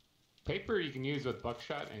 Paper you can use with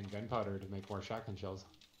buckshot and gunpowder to make more shotgun shells.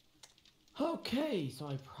 Okay, so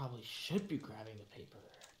I probably should be grabbing the paper.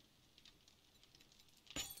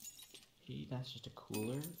 Hey, that's just a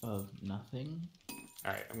cooler of nothing.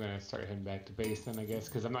 Alright, I'm gonna start heading back to base then, I guess,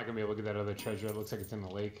 because I'm not gonna be able to get that other treasure. It looks like it's in the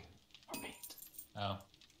lake. Alright. Oh.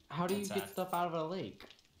 How do you What's get that? stuff out of a lake?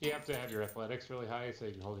 You have to have your athletics really high so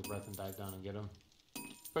you can hold your breath and dive down and get them.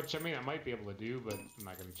 Which, I mean, I might be able to do, but I'm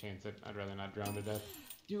not gonna chance it. I'd rather not drown to death.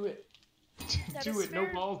 Do it. That Do is it, no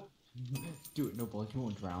fair. balls. Do it, no balls. You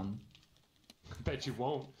won't drown. Bet you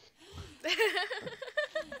won't.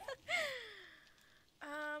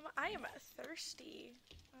 I am thirsty.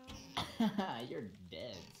 You're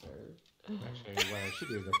dead, sir. Actually, what I should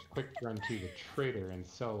do is a quick run to the trader and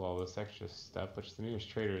sell all this extra stuff, which the nearest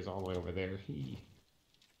trader is all the way over there.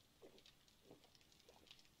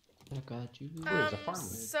 I got you. Where's the farmer?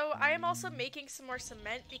 So I am also making some more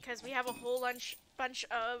cement because we have a whole bunch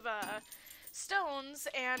of stones,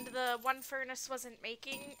 and the one furnace wasn't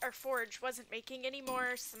making, or forge wasn't making any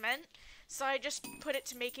more cement. So I just put it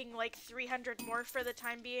to making like 300 more for the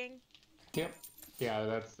time being. Yep.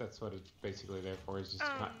 Yeah, that's what it's basically there for, is just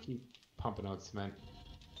to keep pumping out cement.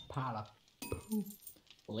 Pala.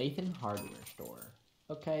 Lathan Hardware Store.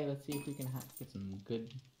 Okay, let's see if we can get some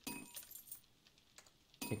good.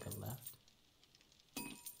 Take a left.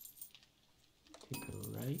 Take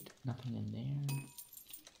a right. Nothing in there.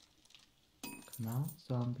 Come out,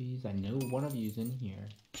 zombies. I know one of you's in here.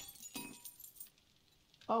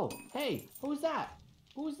 Oh, hey, who's that?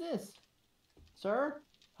 Who's this? Sir?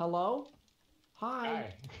 Hello?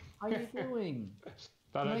 Hi. How you doing?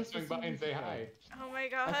 Thought I'd Nice to swing by see and you say today. hi. Oh my I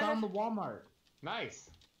god. found the Walmart. Nice.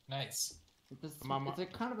 Nice. It's Mama. a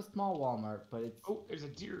kind of a small Walmart, but it's Oh, there's a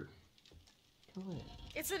deer. kill it.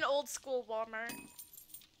 It's an old school Walmart.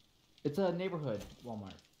 It's a neighborhood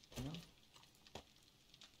Walmart, you know?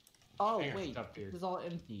 Oh, Hang on, wait, stop here. this is all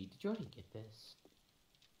empty. Did you already get this?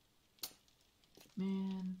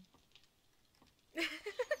 Man,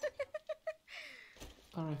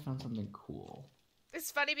 thought I found something cool.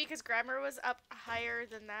 It's funny because grammar was up higher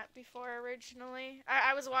than that before originally.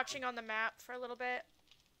 I was watching on the map for a little bit.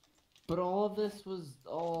 But all of this was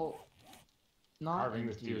all not Carving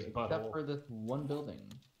this empty, deer's except butthole. for this one building.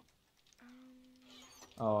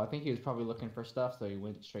 Oh, I think he was probably looking for stuff, so he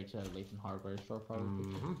went straight to the Lathan Hardware Store, probably.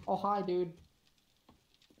 Mhm. Oh, hi, dude.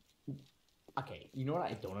 Okay, you know what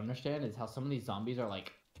I don't understand is how some of these zombies are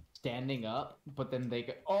like standing up, but then they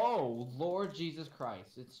go, oh, Lord Jesus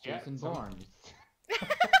Christ, it's Yeah, Jason some- Bourne.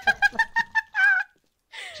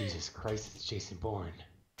 Jesus Christ, it's Jason Bourne.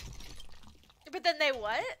 But then they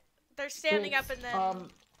what? They're standing up and then...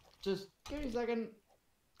 Just give me a second.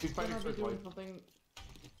 He's fighting Gonna for be his life. doing something.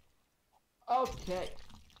 Okay.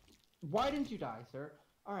 Why didn't you die, sir?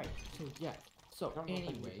 Alright, so yeah. So, I don't know if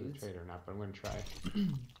I can get to the anyways, trade or not, but I'm gonna try.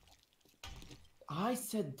 I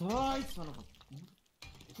said die, son of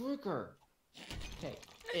a fricker. Okay,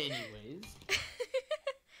 anyways.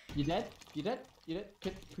 You dead? You dead? You dead?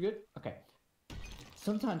 Good? Good? Okay.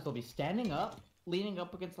 Sometimes they'll be standing up, leaning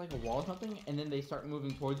up against like a wall or something, and then they start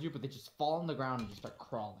moving towards you, but they just fall on the ground and just start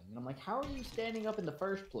crawling. And I'm like, how are you standing up in the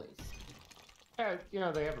first place? Yeah, you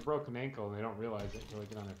know, they have a broken ankle and they don't realize it until they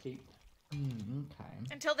get on their feet. Okay.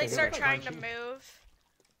 Until they They hear start that trying to crunching? move.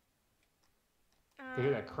 They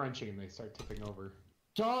hear that crunching and they start tipping over.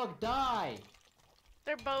 Dog, die!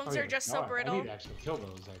 Their bones Oh, yeah, are just no, so I brittle. need to actually kill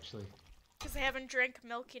those, actually. Because I haven't drank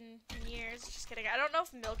milk in years. Just kidding. I don't know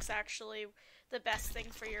if milk's actually the best thing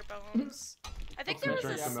for your bones. I think there was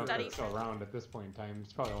Drink a the milk study that's for still around at this point in time.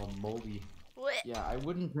 It's probably all moldy. What? Yeah, I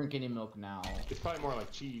wouldn't drink any milk now. It's probably more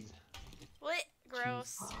like cheese. What?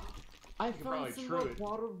 Gross. I You can probably found some true more it.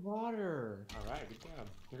 bottled water. All right, good job.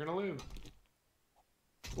 You're gonna live.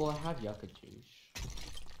 Well, I have yucca juice.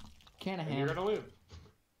 Can of And ham. you're gonna live.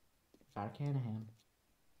 Got a can of ham.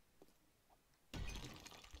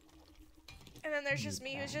 And then there's just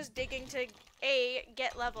me who's just digging to A,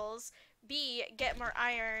 get levels, B, get more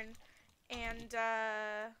iron, and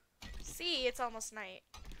C, it's almost night.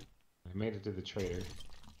 I made it to the trader.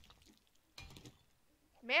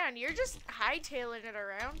 Man, you're just hightailing it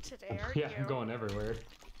around today, aren't Yeah, you? I'm going everywhere.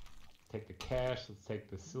 Take the cash. Let's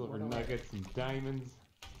take the silver What do I- nuggets and diamonds.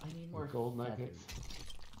 I need and more gold feathers. nuggets.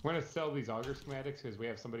 We're gonna sell these auger schematics because we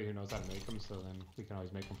have somebody who knows how to make them. So then we can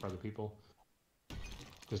always make them for other people.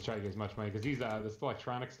 Just try to get as much money because these this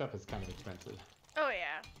electronic stuff is kind of expensive. Oh,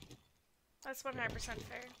 yeah. That's 100%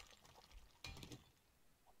 fair.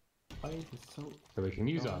 Why is it so... So we can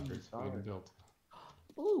use Oh, augers. We haven't sorry. built.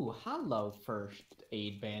 Ooh, hello, first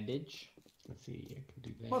aid bandage. Let's see. I can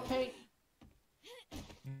do that. More paint.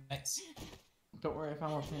 Nice. Don't worry, I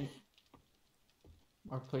found more paint.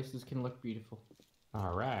 Our places can look beautiful.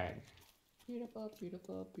 All right. Beautiful,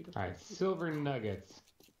 beautiful, beautiful. All right. Silver nuggets.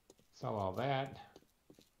 Sell all that.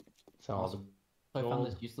 Sell all the. So I found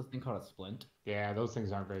this Gold. useless thing called a splint. Yeah, those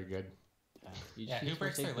things aren't very good. You Yeah, just who use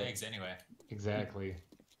breaks first their aid kits. legs anyway? Exactly.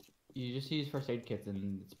 You just use first aid kits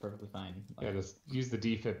and it's perfectly fine. Like, Yeah, just use the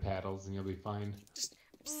defib paddles and you'll be fine.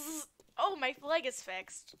 Bzzz. Oh, my leg is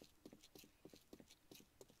fixed.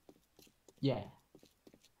 yeah.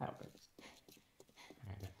 How works. All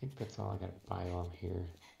right. I think that's all I gotta buy while I'm here.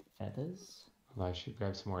 Feathers. Although I should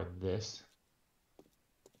grab some more of this.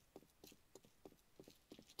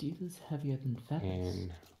 Dealers heavier than feathers.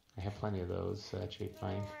 And I have plenty of those, so that should be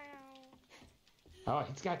fine. Oh,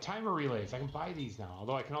 he's got timer relays. I can buy these now.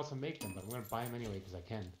 Although I can also make them, but I'm going to buy them anyway because I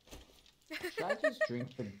can. Should I just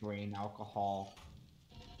drink the grain alcohol?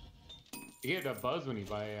 You get a buzz when you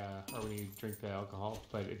buy, or when you drink the alcohol,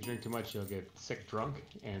 but if you drink too much, you'll get sick drunk,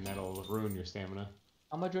 and that'll ruin your stamina.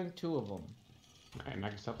 I'm gonna drink 2 of them. Alright,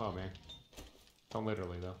 knock yourself out, man. Don't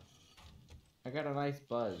literally, though. I got a nice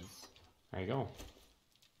buzz. There you go.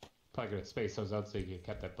 Probably gonna space those out so you can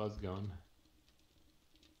keep that buzz going.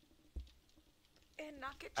 And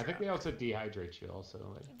knock it I think they drunk. also dehydrate you, also.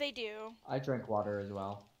 Like, They do. I drank water as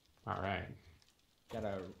well. alright.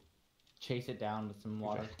 Gotta chase it down with some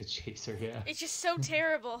water. The chaser, yeah. It's just so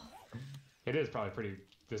terrible. It is probably pretty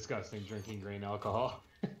disgusting drinking grain alcohol.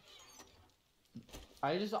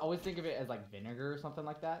 I just always think of it as like vinegar or something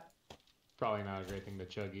like that. Probably not a great thing to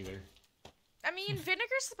chug either. I mean,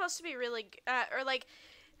 vinegar's supposed to be really, or like,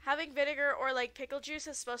 having vinegar or like pickle juice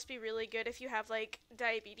is supposed to be really good if you have like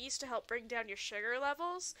diabetes to help bring down your sugar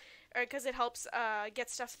levels, or because it helps get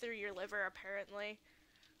stuff through your liver apparently.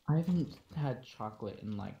 I haven't had chocolate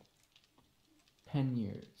in like 10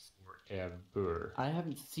 years. Forever. I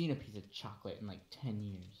haven't seen a piece of chocolate in like 10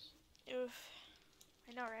 years. Oof.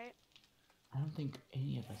 I know, right? I don't think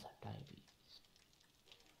any of us have diabetes.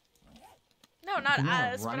 No, not You know how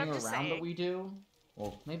us, but I'm running just around saying. that we do.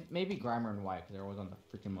 Well, maybe Grimer and Wyatt because they're always on the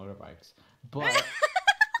freaking motorbikes. But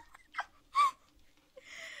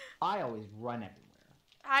I always run everywhere.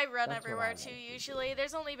 I run That's what everywhere I like too, to do. usually.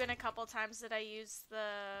 There's only been a couple times that I use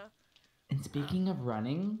the... And speaking of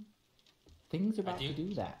running, things are about do. to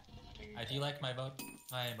do that. Do you like my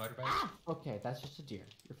motorbike? Ah! Okay, that's just a deer.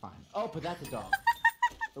 You're fine. Oh, but that's a dog.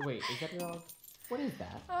 Oh, wait, is that a dog? What is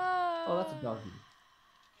that? Oh, that's a doggy.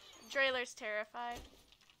 Drailer's terrified.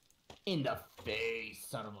 In the face,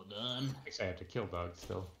 son of a gun. Actually, I have to kill dogs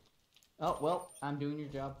still. Oh, well, I'm doing your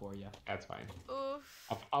job for you. That's fine.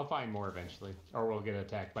 Oof. I'll find more eventually. Or we'll get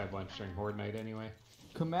attacked by a bunch during Horde Night anyway.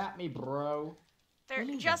 Come at me, bro. They're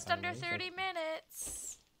When is just that, by the under way? 30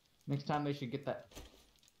 minutes. Next time they should get that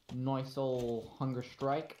nice old hunger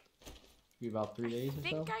strike. Be about 3 days I or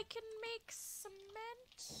think so. I can make cement.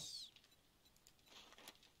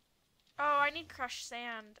 Oh, I need crushed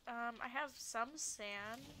sand. I have some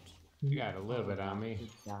sand. You got a little bit on me.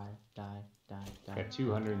 Die. Got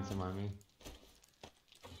 200 and some on me.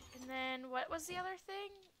 And then what was the other thing?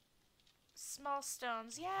 Small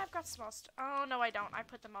stones. Yeah, I've got small stones. Oh, no, I don't. I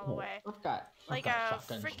put them all away. I've Like got a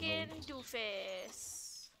shotgun freaking shells. doofus.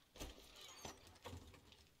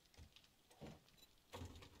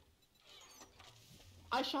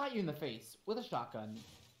 I shot you in the face with a shotgun.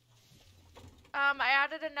 I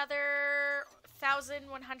added another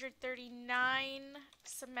 1,139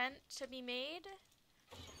 cement to be made.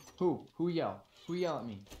 Who? Who yell? Who yell at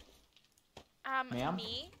me? Ma'am?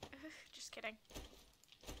 Me? Just kidding.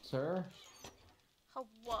 Sir?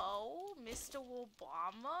 Hello, Mr.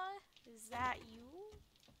 Obama? Is that you?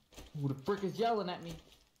 Who the frick is yelling at me?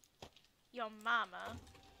 Your mama.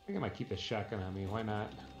 I think I might keep the shotgun on me. Why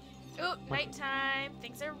not? Ooh, nighttime.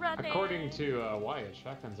 Things are running. According to Wyatt,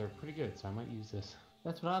 shotguns are pretty good, so I might use this.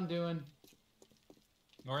 That's what I'm doing.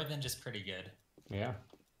 More than just pretty good. Yeah.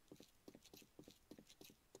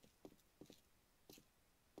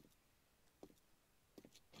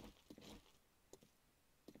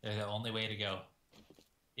 They're the only way to go.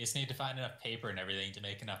 You just need to find enough paper and everything to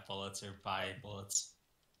make enough bullets or buy bullets.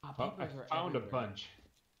 Oh, I found a bunch.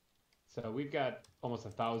 So we've got almost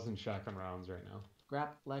 1,000 shotgun rounds right now.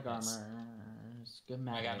 Scrap leg Nice. armor.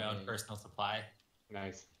 Schematic. I got my own personal supply.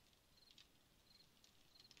 Nice.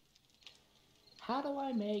 How do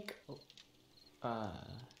I make...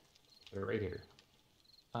 They're right here.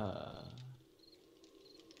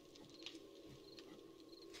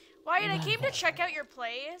 Wyatt, I came to check out your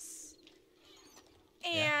place,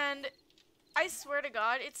 and I swear to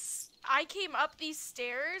God, I came up these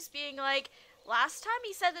stairs being like, last time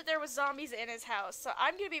he said that there was zombies in his house, so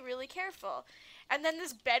I'm gonna be really careful. And then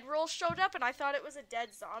this bedroll showed up, and I thought it was a dead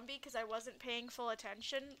zombie because I wasn't paying full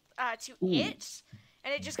attention to it,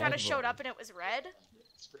 and it just kind of showed up and it was red.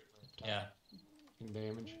 Yeah.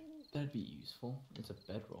 Damage. That'd be useful. It's a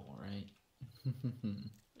bedroll, right?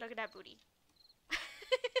 Look at that booty.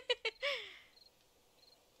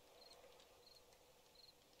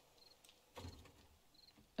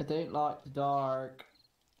 I don't like the dark.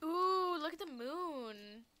 Ooh, look at the moon.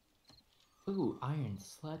 Ooh, iron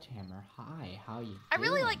sledgehammer. Hi, how you I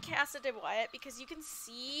really doing? like Casa de Wyatt because you can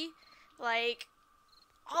see, like,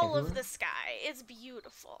 all of the sky. It's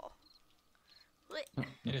beautiful.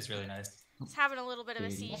 It is really nice. It's having a little bit of a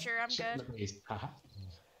Duty. seizure. I'm good.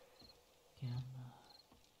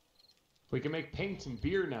 We can make paint and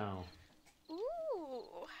beer now.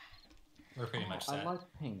 Ooh. We're pretty much I set. like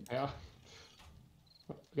pink. Yeah.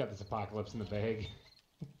 We got this apocalypse in the bag.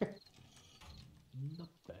 In the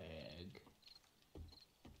bag.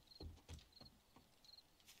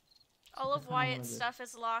 All of What kind of Wyatt's was it? stuff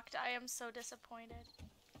is locked. I am so disappointed.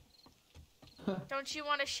 Don't you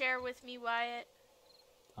want to share with me, Wyatt?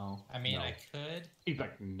 Oh. I mean, no. I could. He's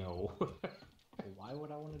like, no. Why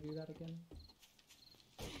would I want to do that again?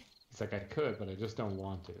 He's like, I could, but I just don't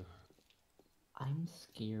want to. I'm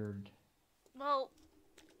scared. Well,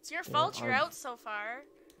 it's your fault you're are- out so far.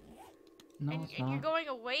 No, And it's you're not. going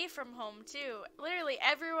away from home, too. Literally,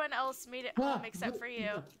 everyone else made it home except for you.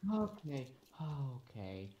 Okay.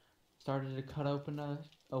 Okay. Started to cut open a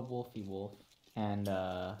wolfy wolf, and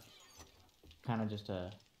kind of just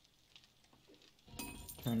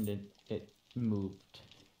turned it moved.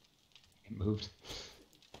 It moved.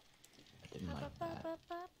 I didn't like that.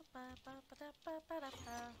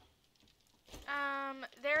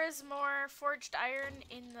 There is more forged iron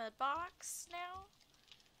in the box now.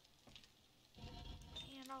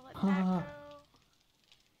 And I'll let that go.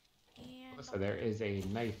 And So there is a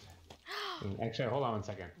knife. Actually, hold on one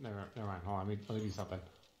second. Never mind. Hold on. Let me do something.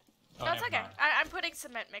 Oh, That's never okay. mind. I'm putting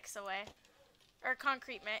cement mix away. Or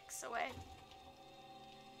concrete mix away.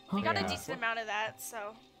 We got a Yeah. decent amount of that,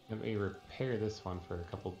 so. Let me repair this one for a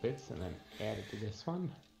couple bits and then add it to this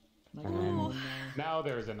one. Can I And go then in there? now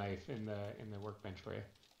there's a knife in the workbench for you.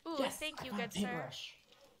 Ooh, Yes, thank I you, found good a sir. paintbrush.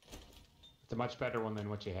 It's a much better one than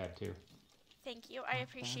what you had too. Thank you. I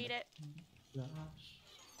appreciate it. Gosh.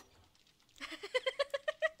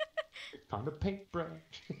 Found a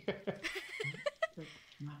paintbrush. I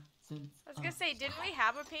was gonna say, didn't we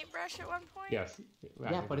have a paintbrush at one point? Yes. I Yeah,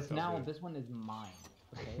 think but it's still now. do. This one is mine.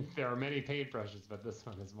 Okay. There are many paintbrushes, but this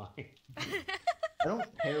one is mine. I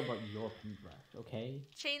don't care about your paintbrush. Okay.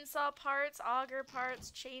 Chainsaw parts, auger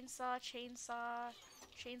parts, chainsaw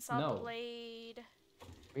No. blade.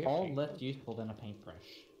 We have All paint- less useful than a paintbrush.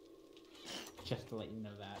 Just to let you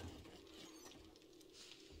know that.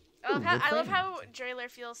 I love Ooh, how, wood I love frame. how Drailer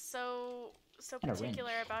feels so And a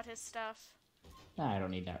particular wrench. about his stuff. Nah, I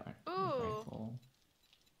don't need that right. Ooh. Rifle.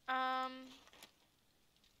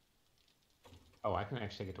 Oh, I can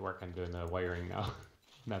actually get to work on doing the wiring now.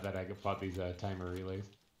 Now that I bought these timer relays.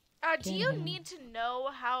 Do you Yeah. need to know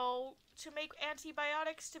how to make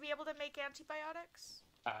antibiotics to be able to make antibiotics?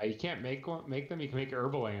 You can't make them. You can make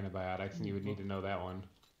herbal antibiotics, and you would need to know that one.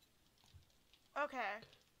 Okay.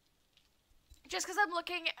 Just because I'm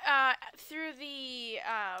looking through the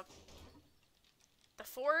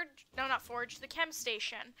forge, no, not forge, the chem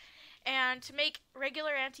station, and to make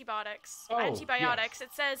regular antibiotics, Oh,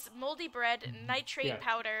 it says moldy bread, nitrate Yeah.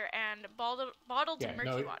 powder, and bottled Yeah, murky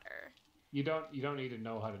no, water. You don't need to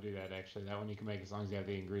know how to do that, actually. That one you can make as long as you have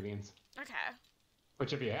the ingredients. Okay.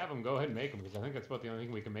 Which, if you have them, go ahead and make them, because I think that's about the only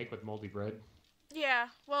thing we can make with moldy bread. Yeah.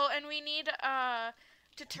 Well, and we need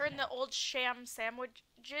to turn the old sham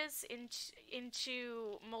sandwiches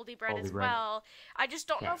into moldy bread Moldy as bread. well. I just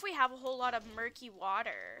don't know Yeah. if we have a whole lot of murky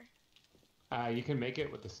water. You can make it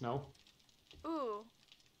with the snow. Ooh.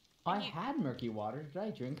 I You- had murky water. Did I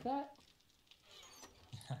drink that?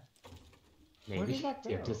 Maybe. Where did that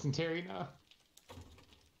Do you have go? dysentery now?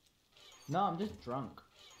 No, I'm just drunk.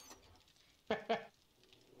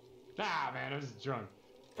 Nah, man, I was drunk.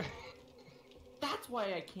 That's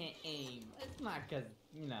why I can't aim. It's not because,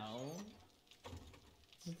 you know.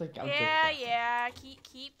 It's just like, I'm Yeah, just drunk. yeah.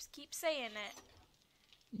 Keep saying it.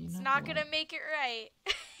 You It's know not what? gonna make it right.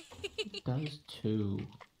 It does too.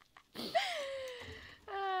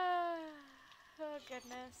 Oh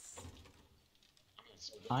goodness.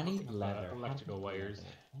 I need leather. Electrical wires.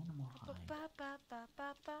 Animal hide.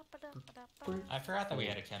 I forgot that we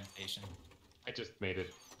had a chem station. I just made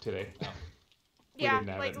it today. We Yeah, didn't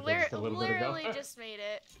have like it until just a little bit ago. literally just made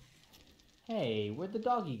it. Hey, where'd the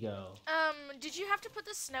doggy go? Did you have to put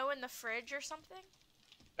the snow in the fridge or something?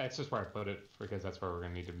 That's just where I put it, because that's where we're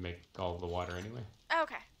going to need to make all of the water anyway.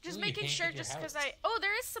 Okay, just Ooh, you making painted sure your just because house. Oh,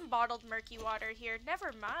 there is some bottled murky water here.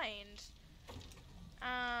 Never mind.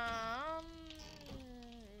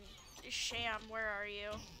 Sham, where are you?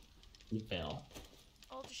 You fell.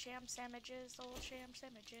 Old sham sandwiches, old sham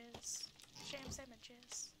sandwiches. Sham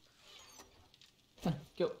sandwiches.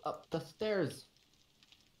 Go up the stairs.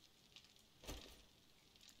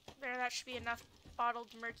 There, that should be enough bottled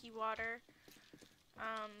murky water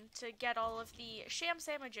to get all of the sham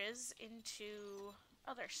sandwiches into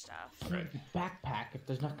other stuff. Right. Backpack if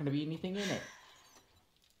there's not going to be anything in it.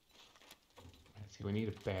 Let's see, we need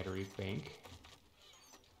a battery bank.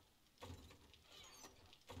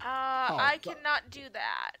 I God. cannot do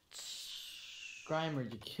that.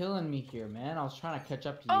 Grimer, you're killing me here, man. I was trying to catch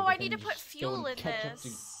up to you. Oh, but I then need you to put just fuel don't in catch up this. to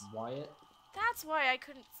Wyatt. That's why I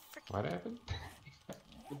couldn't freaking. What happened?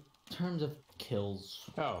 In terms of kills.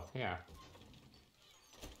 Oh, yeah.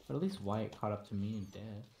 But at least Wyatt caught up to me in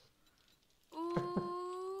death.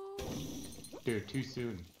 Ooh. Dude, too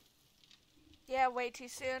soon. Yeah, way too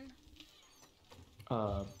soon.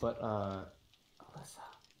 Alyssa.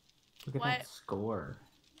 Look at What? that score.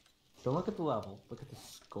 Don't look at the level. Look at the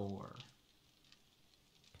score.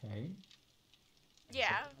 Okay.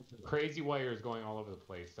 Yeah. Crazy wires going all over the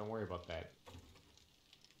place. Don't worry about that.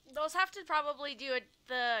 Those have to probably do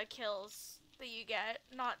the kills that you get,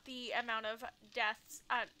 not the amount of deaths.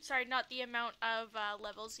 Sorry, not the amount of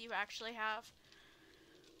levels you actually have.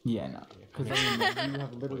 Yeah, no. Because you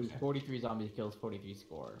have literally 43 zombie kills, 43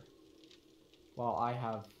 score. While I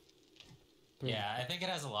have... Yeah, I think it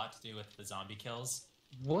has a lot to do with the zombie kills.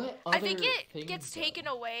 What I think other it things, gets though? taken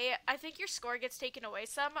away. I think your score gets taken away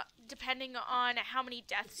some, depending on how many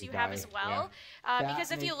deaths You you have die, as well. That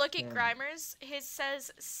Because if you makes look at sense. Grimer's, his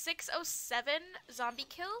says 607 zombie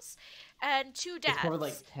kills and 2 deaths. It's more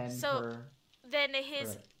like 10 So per... then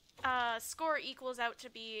his Right. score equals out to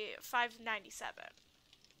be 597.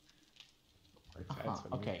 That's what I mean.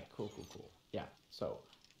 Okay, cool. Yeah, so...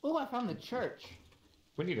 Oh, I found the church!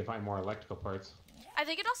 We need to find more electrical parts. I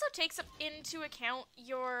think it also takes into account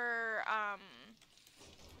your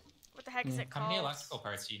what the heck is Yeah. it How called? many electrical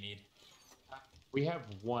parts do you need? We have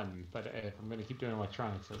one, but if I'm going to keep doing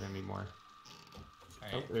electronics, we're going to need more.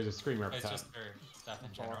 Alright. Oh, there's a screamer up It's top. just for stuff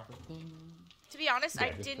in general. To be honest, Yeah,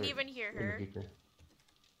 I just didn't for- even hear in the her. future.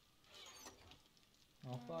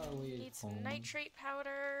 How far away is Need some home? nitrate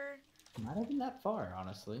powder. Not even that far,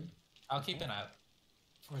 honestly. I'll keep an eye out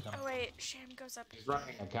for them. Oh wait, Sham goes up. He's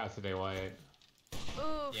running a Casa de Wyatt.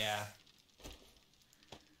 Oof. Yeah.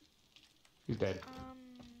 He's dead.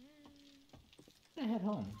 I'm gonna head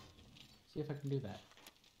home. See if I can do that.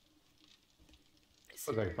 is Looks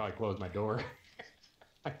like I there- could probably close my door.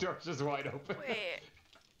 My door's just wide open. Wait,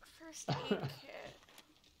 first aid kit.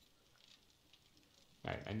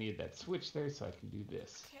 Alright, I need that switch there so I can do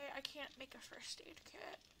this. Okay, I can't make a first aid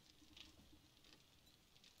kit.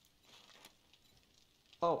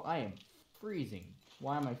 Oh, I am freezing.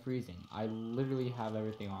 Why am I freezing? I literally have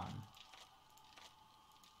everything on.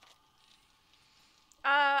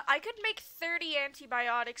 I could make 30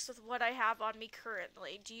 antibiotics with what I have on me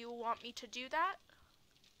currently. Do you want me to do that?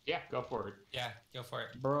 Yeah, go for it. Yeah, go for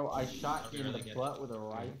it. Bro, I shot That'll be you in really the good. butt with a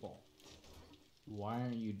rifle. Why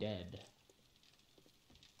aren't you dead?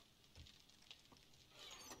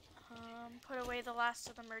 Put away the last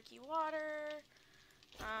of the murky water.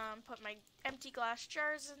 Put my empty glass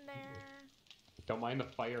jars in there. Don't mind the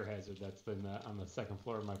fire hazard that's been on the second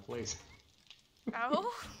floor of my place.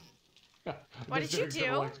 Oh, What did you There's some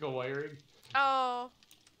do? electrical wiring. Oh.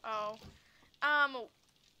 Oh.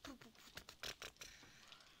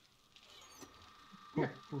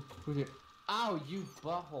 Who's it? Ow, you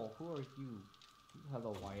butthole. Who are you?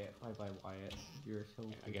 Hello, Wyatt. Bye-bye, Wyatt. You're so...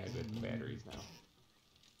 I got good batteries now.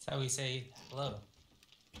 That's how we say hello.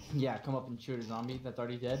 Yeah, come up and shoot a zombie that's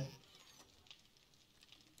already dead.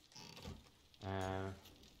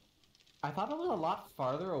 I thought it was a lot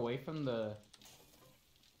farther away from the...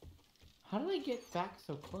 How did I get back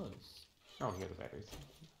so close? Oh, here are the batteries.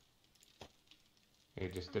 Hey,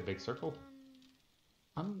 just a big circle?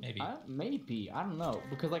 Maybe. Maybe. I don't know.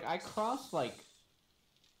 Because, like, I crossed, like,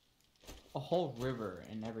 a whole river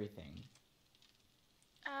and everything.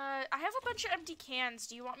 I have a bunch of empty cans.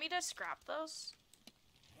 Do you want me to scrap those?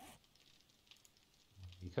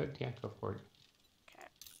 You could, yeah, go for it. Okay.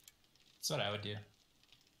 That's what I would do.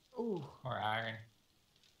 Ooh. Or iron.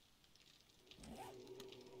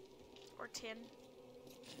 Or tin.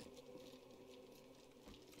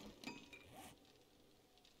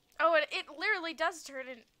 Oh, it literally does turn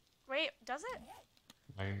in... Wait, does it?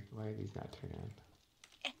 Why are these not turning on?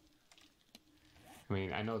 I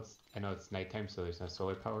mean, I know it's nighttime, so there's no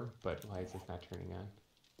solar power, but why is this not turning on?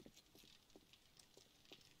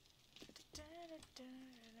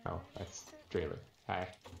 Oh, that's Drailer. Hi.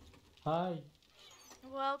 Hi.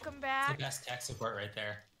 Welcome It's back. the best tech support right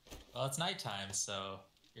there. Well, it's nighttime, so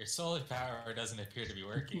your solar power doesn't appear to be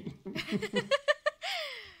working.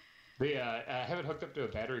 They have it hooked up to a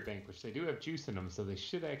battery bank, which they do have juice in them, so they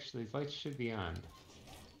should actually, these lights should be on.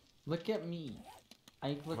 Look at me.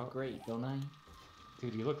 I look Well- great, don't I?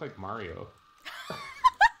 Dude, you look like Mario.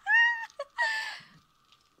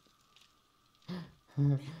 I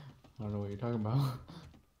don't know what you're talking about.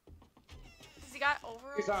 Has he got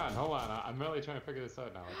overalls? He's on. Hold on. I'm really trying to figure this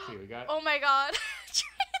out now. Let's see. We got. Oh my god.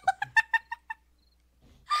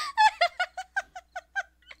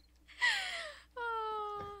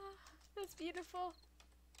 Oh, that's beautiful.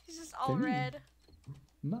 He's just all Timmy. red.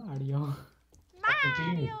 Mario.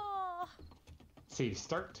 Mario! See,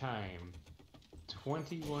 start time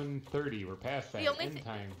 21:30. We're past that. The only End thi-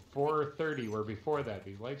 time 4:30. We're before that.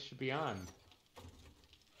 These lights should be on.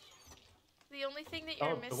 The only thing that you're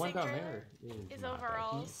Oh, missing, the one down Drailer, there is not that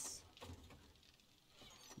overalls.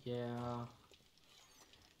 Yeah.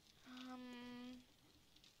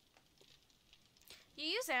 You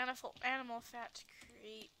use animal fat to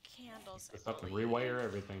create candles. Just have to rewire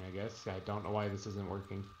everything, I guess. I don't know why this isn't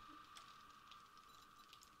working.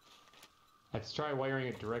 Let's try wiring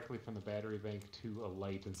it directly from the battery bank to a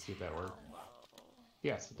light and see if that works.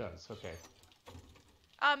 Yes, it does. Okay.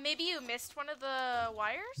 Maybe you missed one of the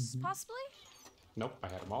wires, possibly? Nope, I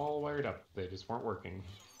had them all wired up. They just weren't working.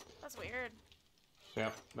 That's weird.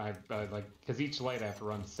 Yep, I like, because each light I have to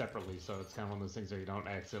run separately, so it's kind of one of those things where you don't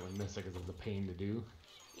accidentally miss it because it's a pain to do.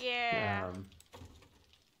 Yeah.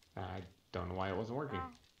 I don't know why it wasn't working.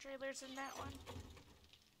 Oh, Drailer's in that one.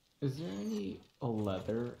 Is there any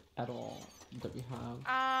leather at all that we have?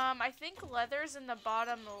 I think leather's in the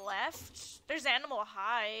bottom left. There's animal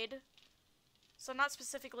hide. So not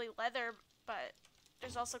specifically leather, but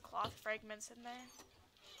there's also cloth fragments in there.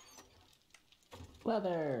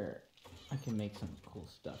 Leather! I can make some cool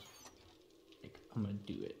stuff. Like, I'm gonna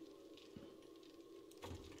do it.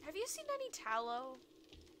 Have you seen any tallow?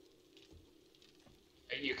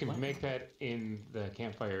 You can What? make that in the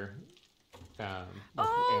campfire. With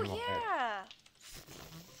Oh, animal fat. yeah!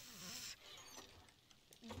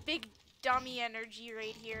 Big dummy energy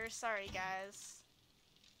right here. Sorry, guys.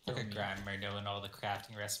 Look at Grandma doing all the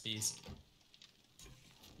crafting recipes.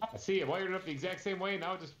 I see, I wired it up the exact same way,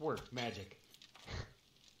 now it just works. Magic.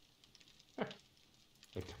 I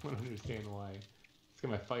don't understand why. Let's get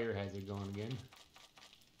my fire hazard going again.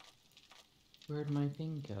 Where'd my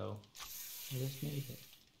thing go? I just made it.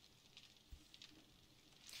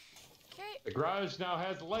 Okay. The garage now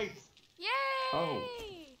has lights. Yay! Oh.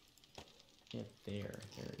 Yeah, there.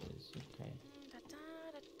 There it is. Okay.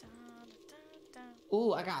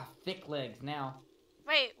 Ooh, I got thick legs now.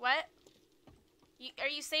 Wait, what? Are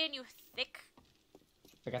you saying you thick?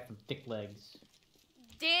 I got some thick legs.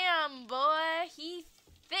 Damn, boy, he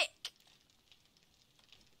thick.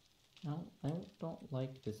 No, I don't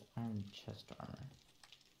like this iron chest armor.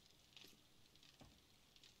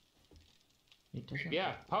 It doesn't.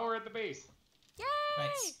 Yeah, power at the base. Yay!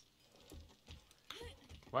 Nice.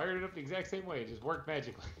 Wired it up the exact same way, it just worked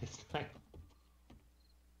magically this time.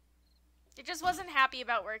 It just wasn't happy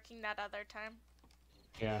about working that other time.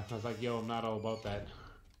 Yeah, I was like, yo, I'm not all about that.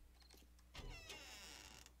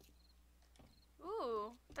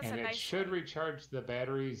 Ooh, that's And a it nice should one. recharge the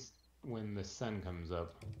batteries when the sun comes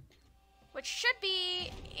up. which should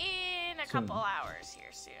be in a Soon. couple hours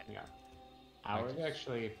here soon. Yeah. I Hours? could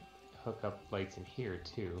actually hook up lights in here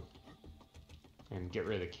too, and get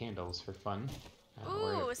rid of the candles for fun.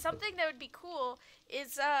 Ooh, something that would be cool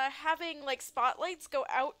is having like spotlights go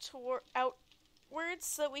outwards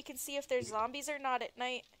so we can see if there's zombies or not at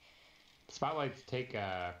night. Spotlights take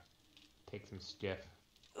some stiff.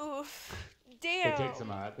 Oof. Damn.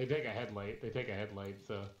 They take a headlight. They take a headlight.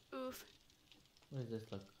 So. Oof. What does this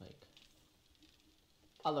look like?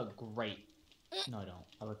 I look great. No, I don't.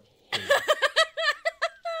 I look hate.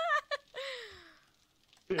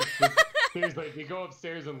 Seriously, if you go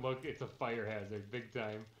upstairs and look, it's a fire hazard, big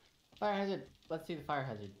time. Fire hazard. Let's see the fire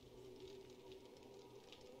hazard.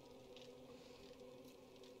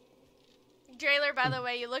 Drailer, by the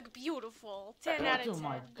way, you look beautiful. 10 out of 10. Oh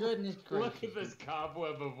my goodness gracious. Look at this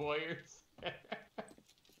cobweb of wires.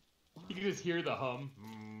 You can just hear the hum.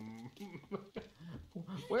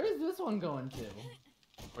 Where is this one going to?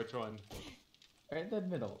 Which one? Right in the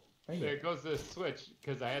middle. Right There here. goes the switch,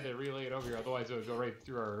 because I had to relay it over here, otherwise it would go right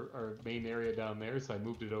through our main area down there, so I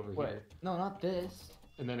moved it over Wait. here. No, not this.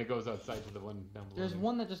 And then it goes outside to the one down below. There's there.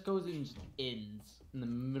 one that just goes in just ends in the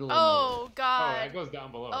middle of Oh, Oh, God. that goes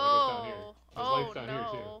down below. That goes down here. Oh. There's Oh, lights down here,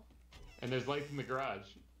 too. no. And there's lights in the garage.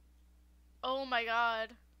 Oh, my God.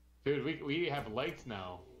 Dude, we have lights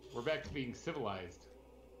now. We're back to being civilized.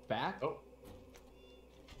 Back? Oh.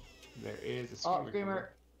 There is a Oh, screamer.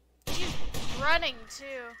 screamer. She's running, too.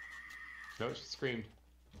 No, she screamed.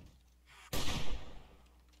 Did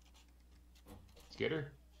you get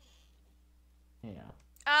her?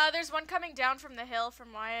 Yeah. There's one coming down from the hill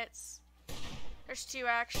from Wyatt's. There's two,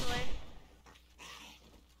 actually.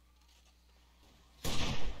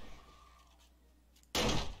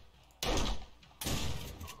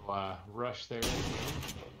 Rush there.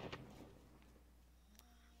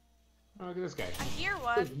 Oh, look at this guy. I hear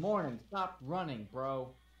one. Good morning. Stop running, bro.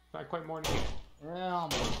 Not quite morning yet. Yeah,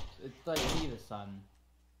 almost. It's like see the sun.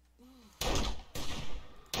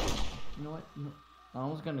 You know what? No, I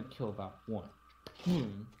was gonna kill about one.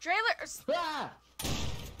 Drailer. Ah!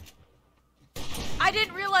 I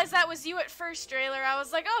didn't realize that was you at first, Drailer. I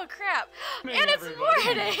was like, oh crap. Hey, And it's everybody.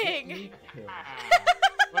 morning. Me too.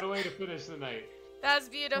 What a way to finish the night. That's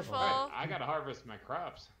beautiful. Alright, I gotta harvest my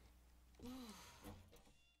crops.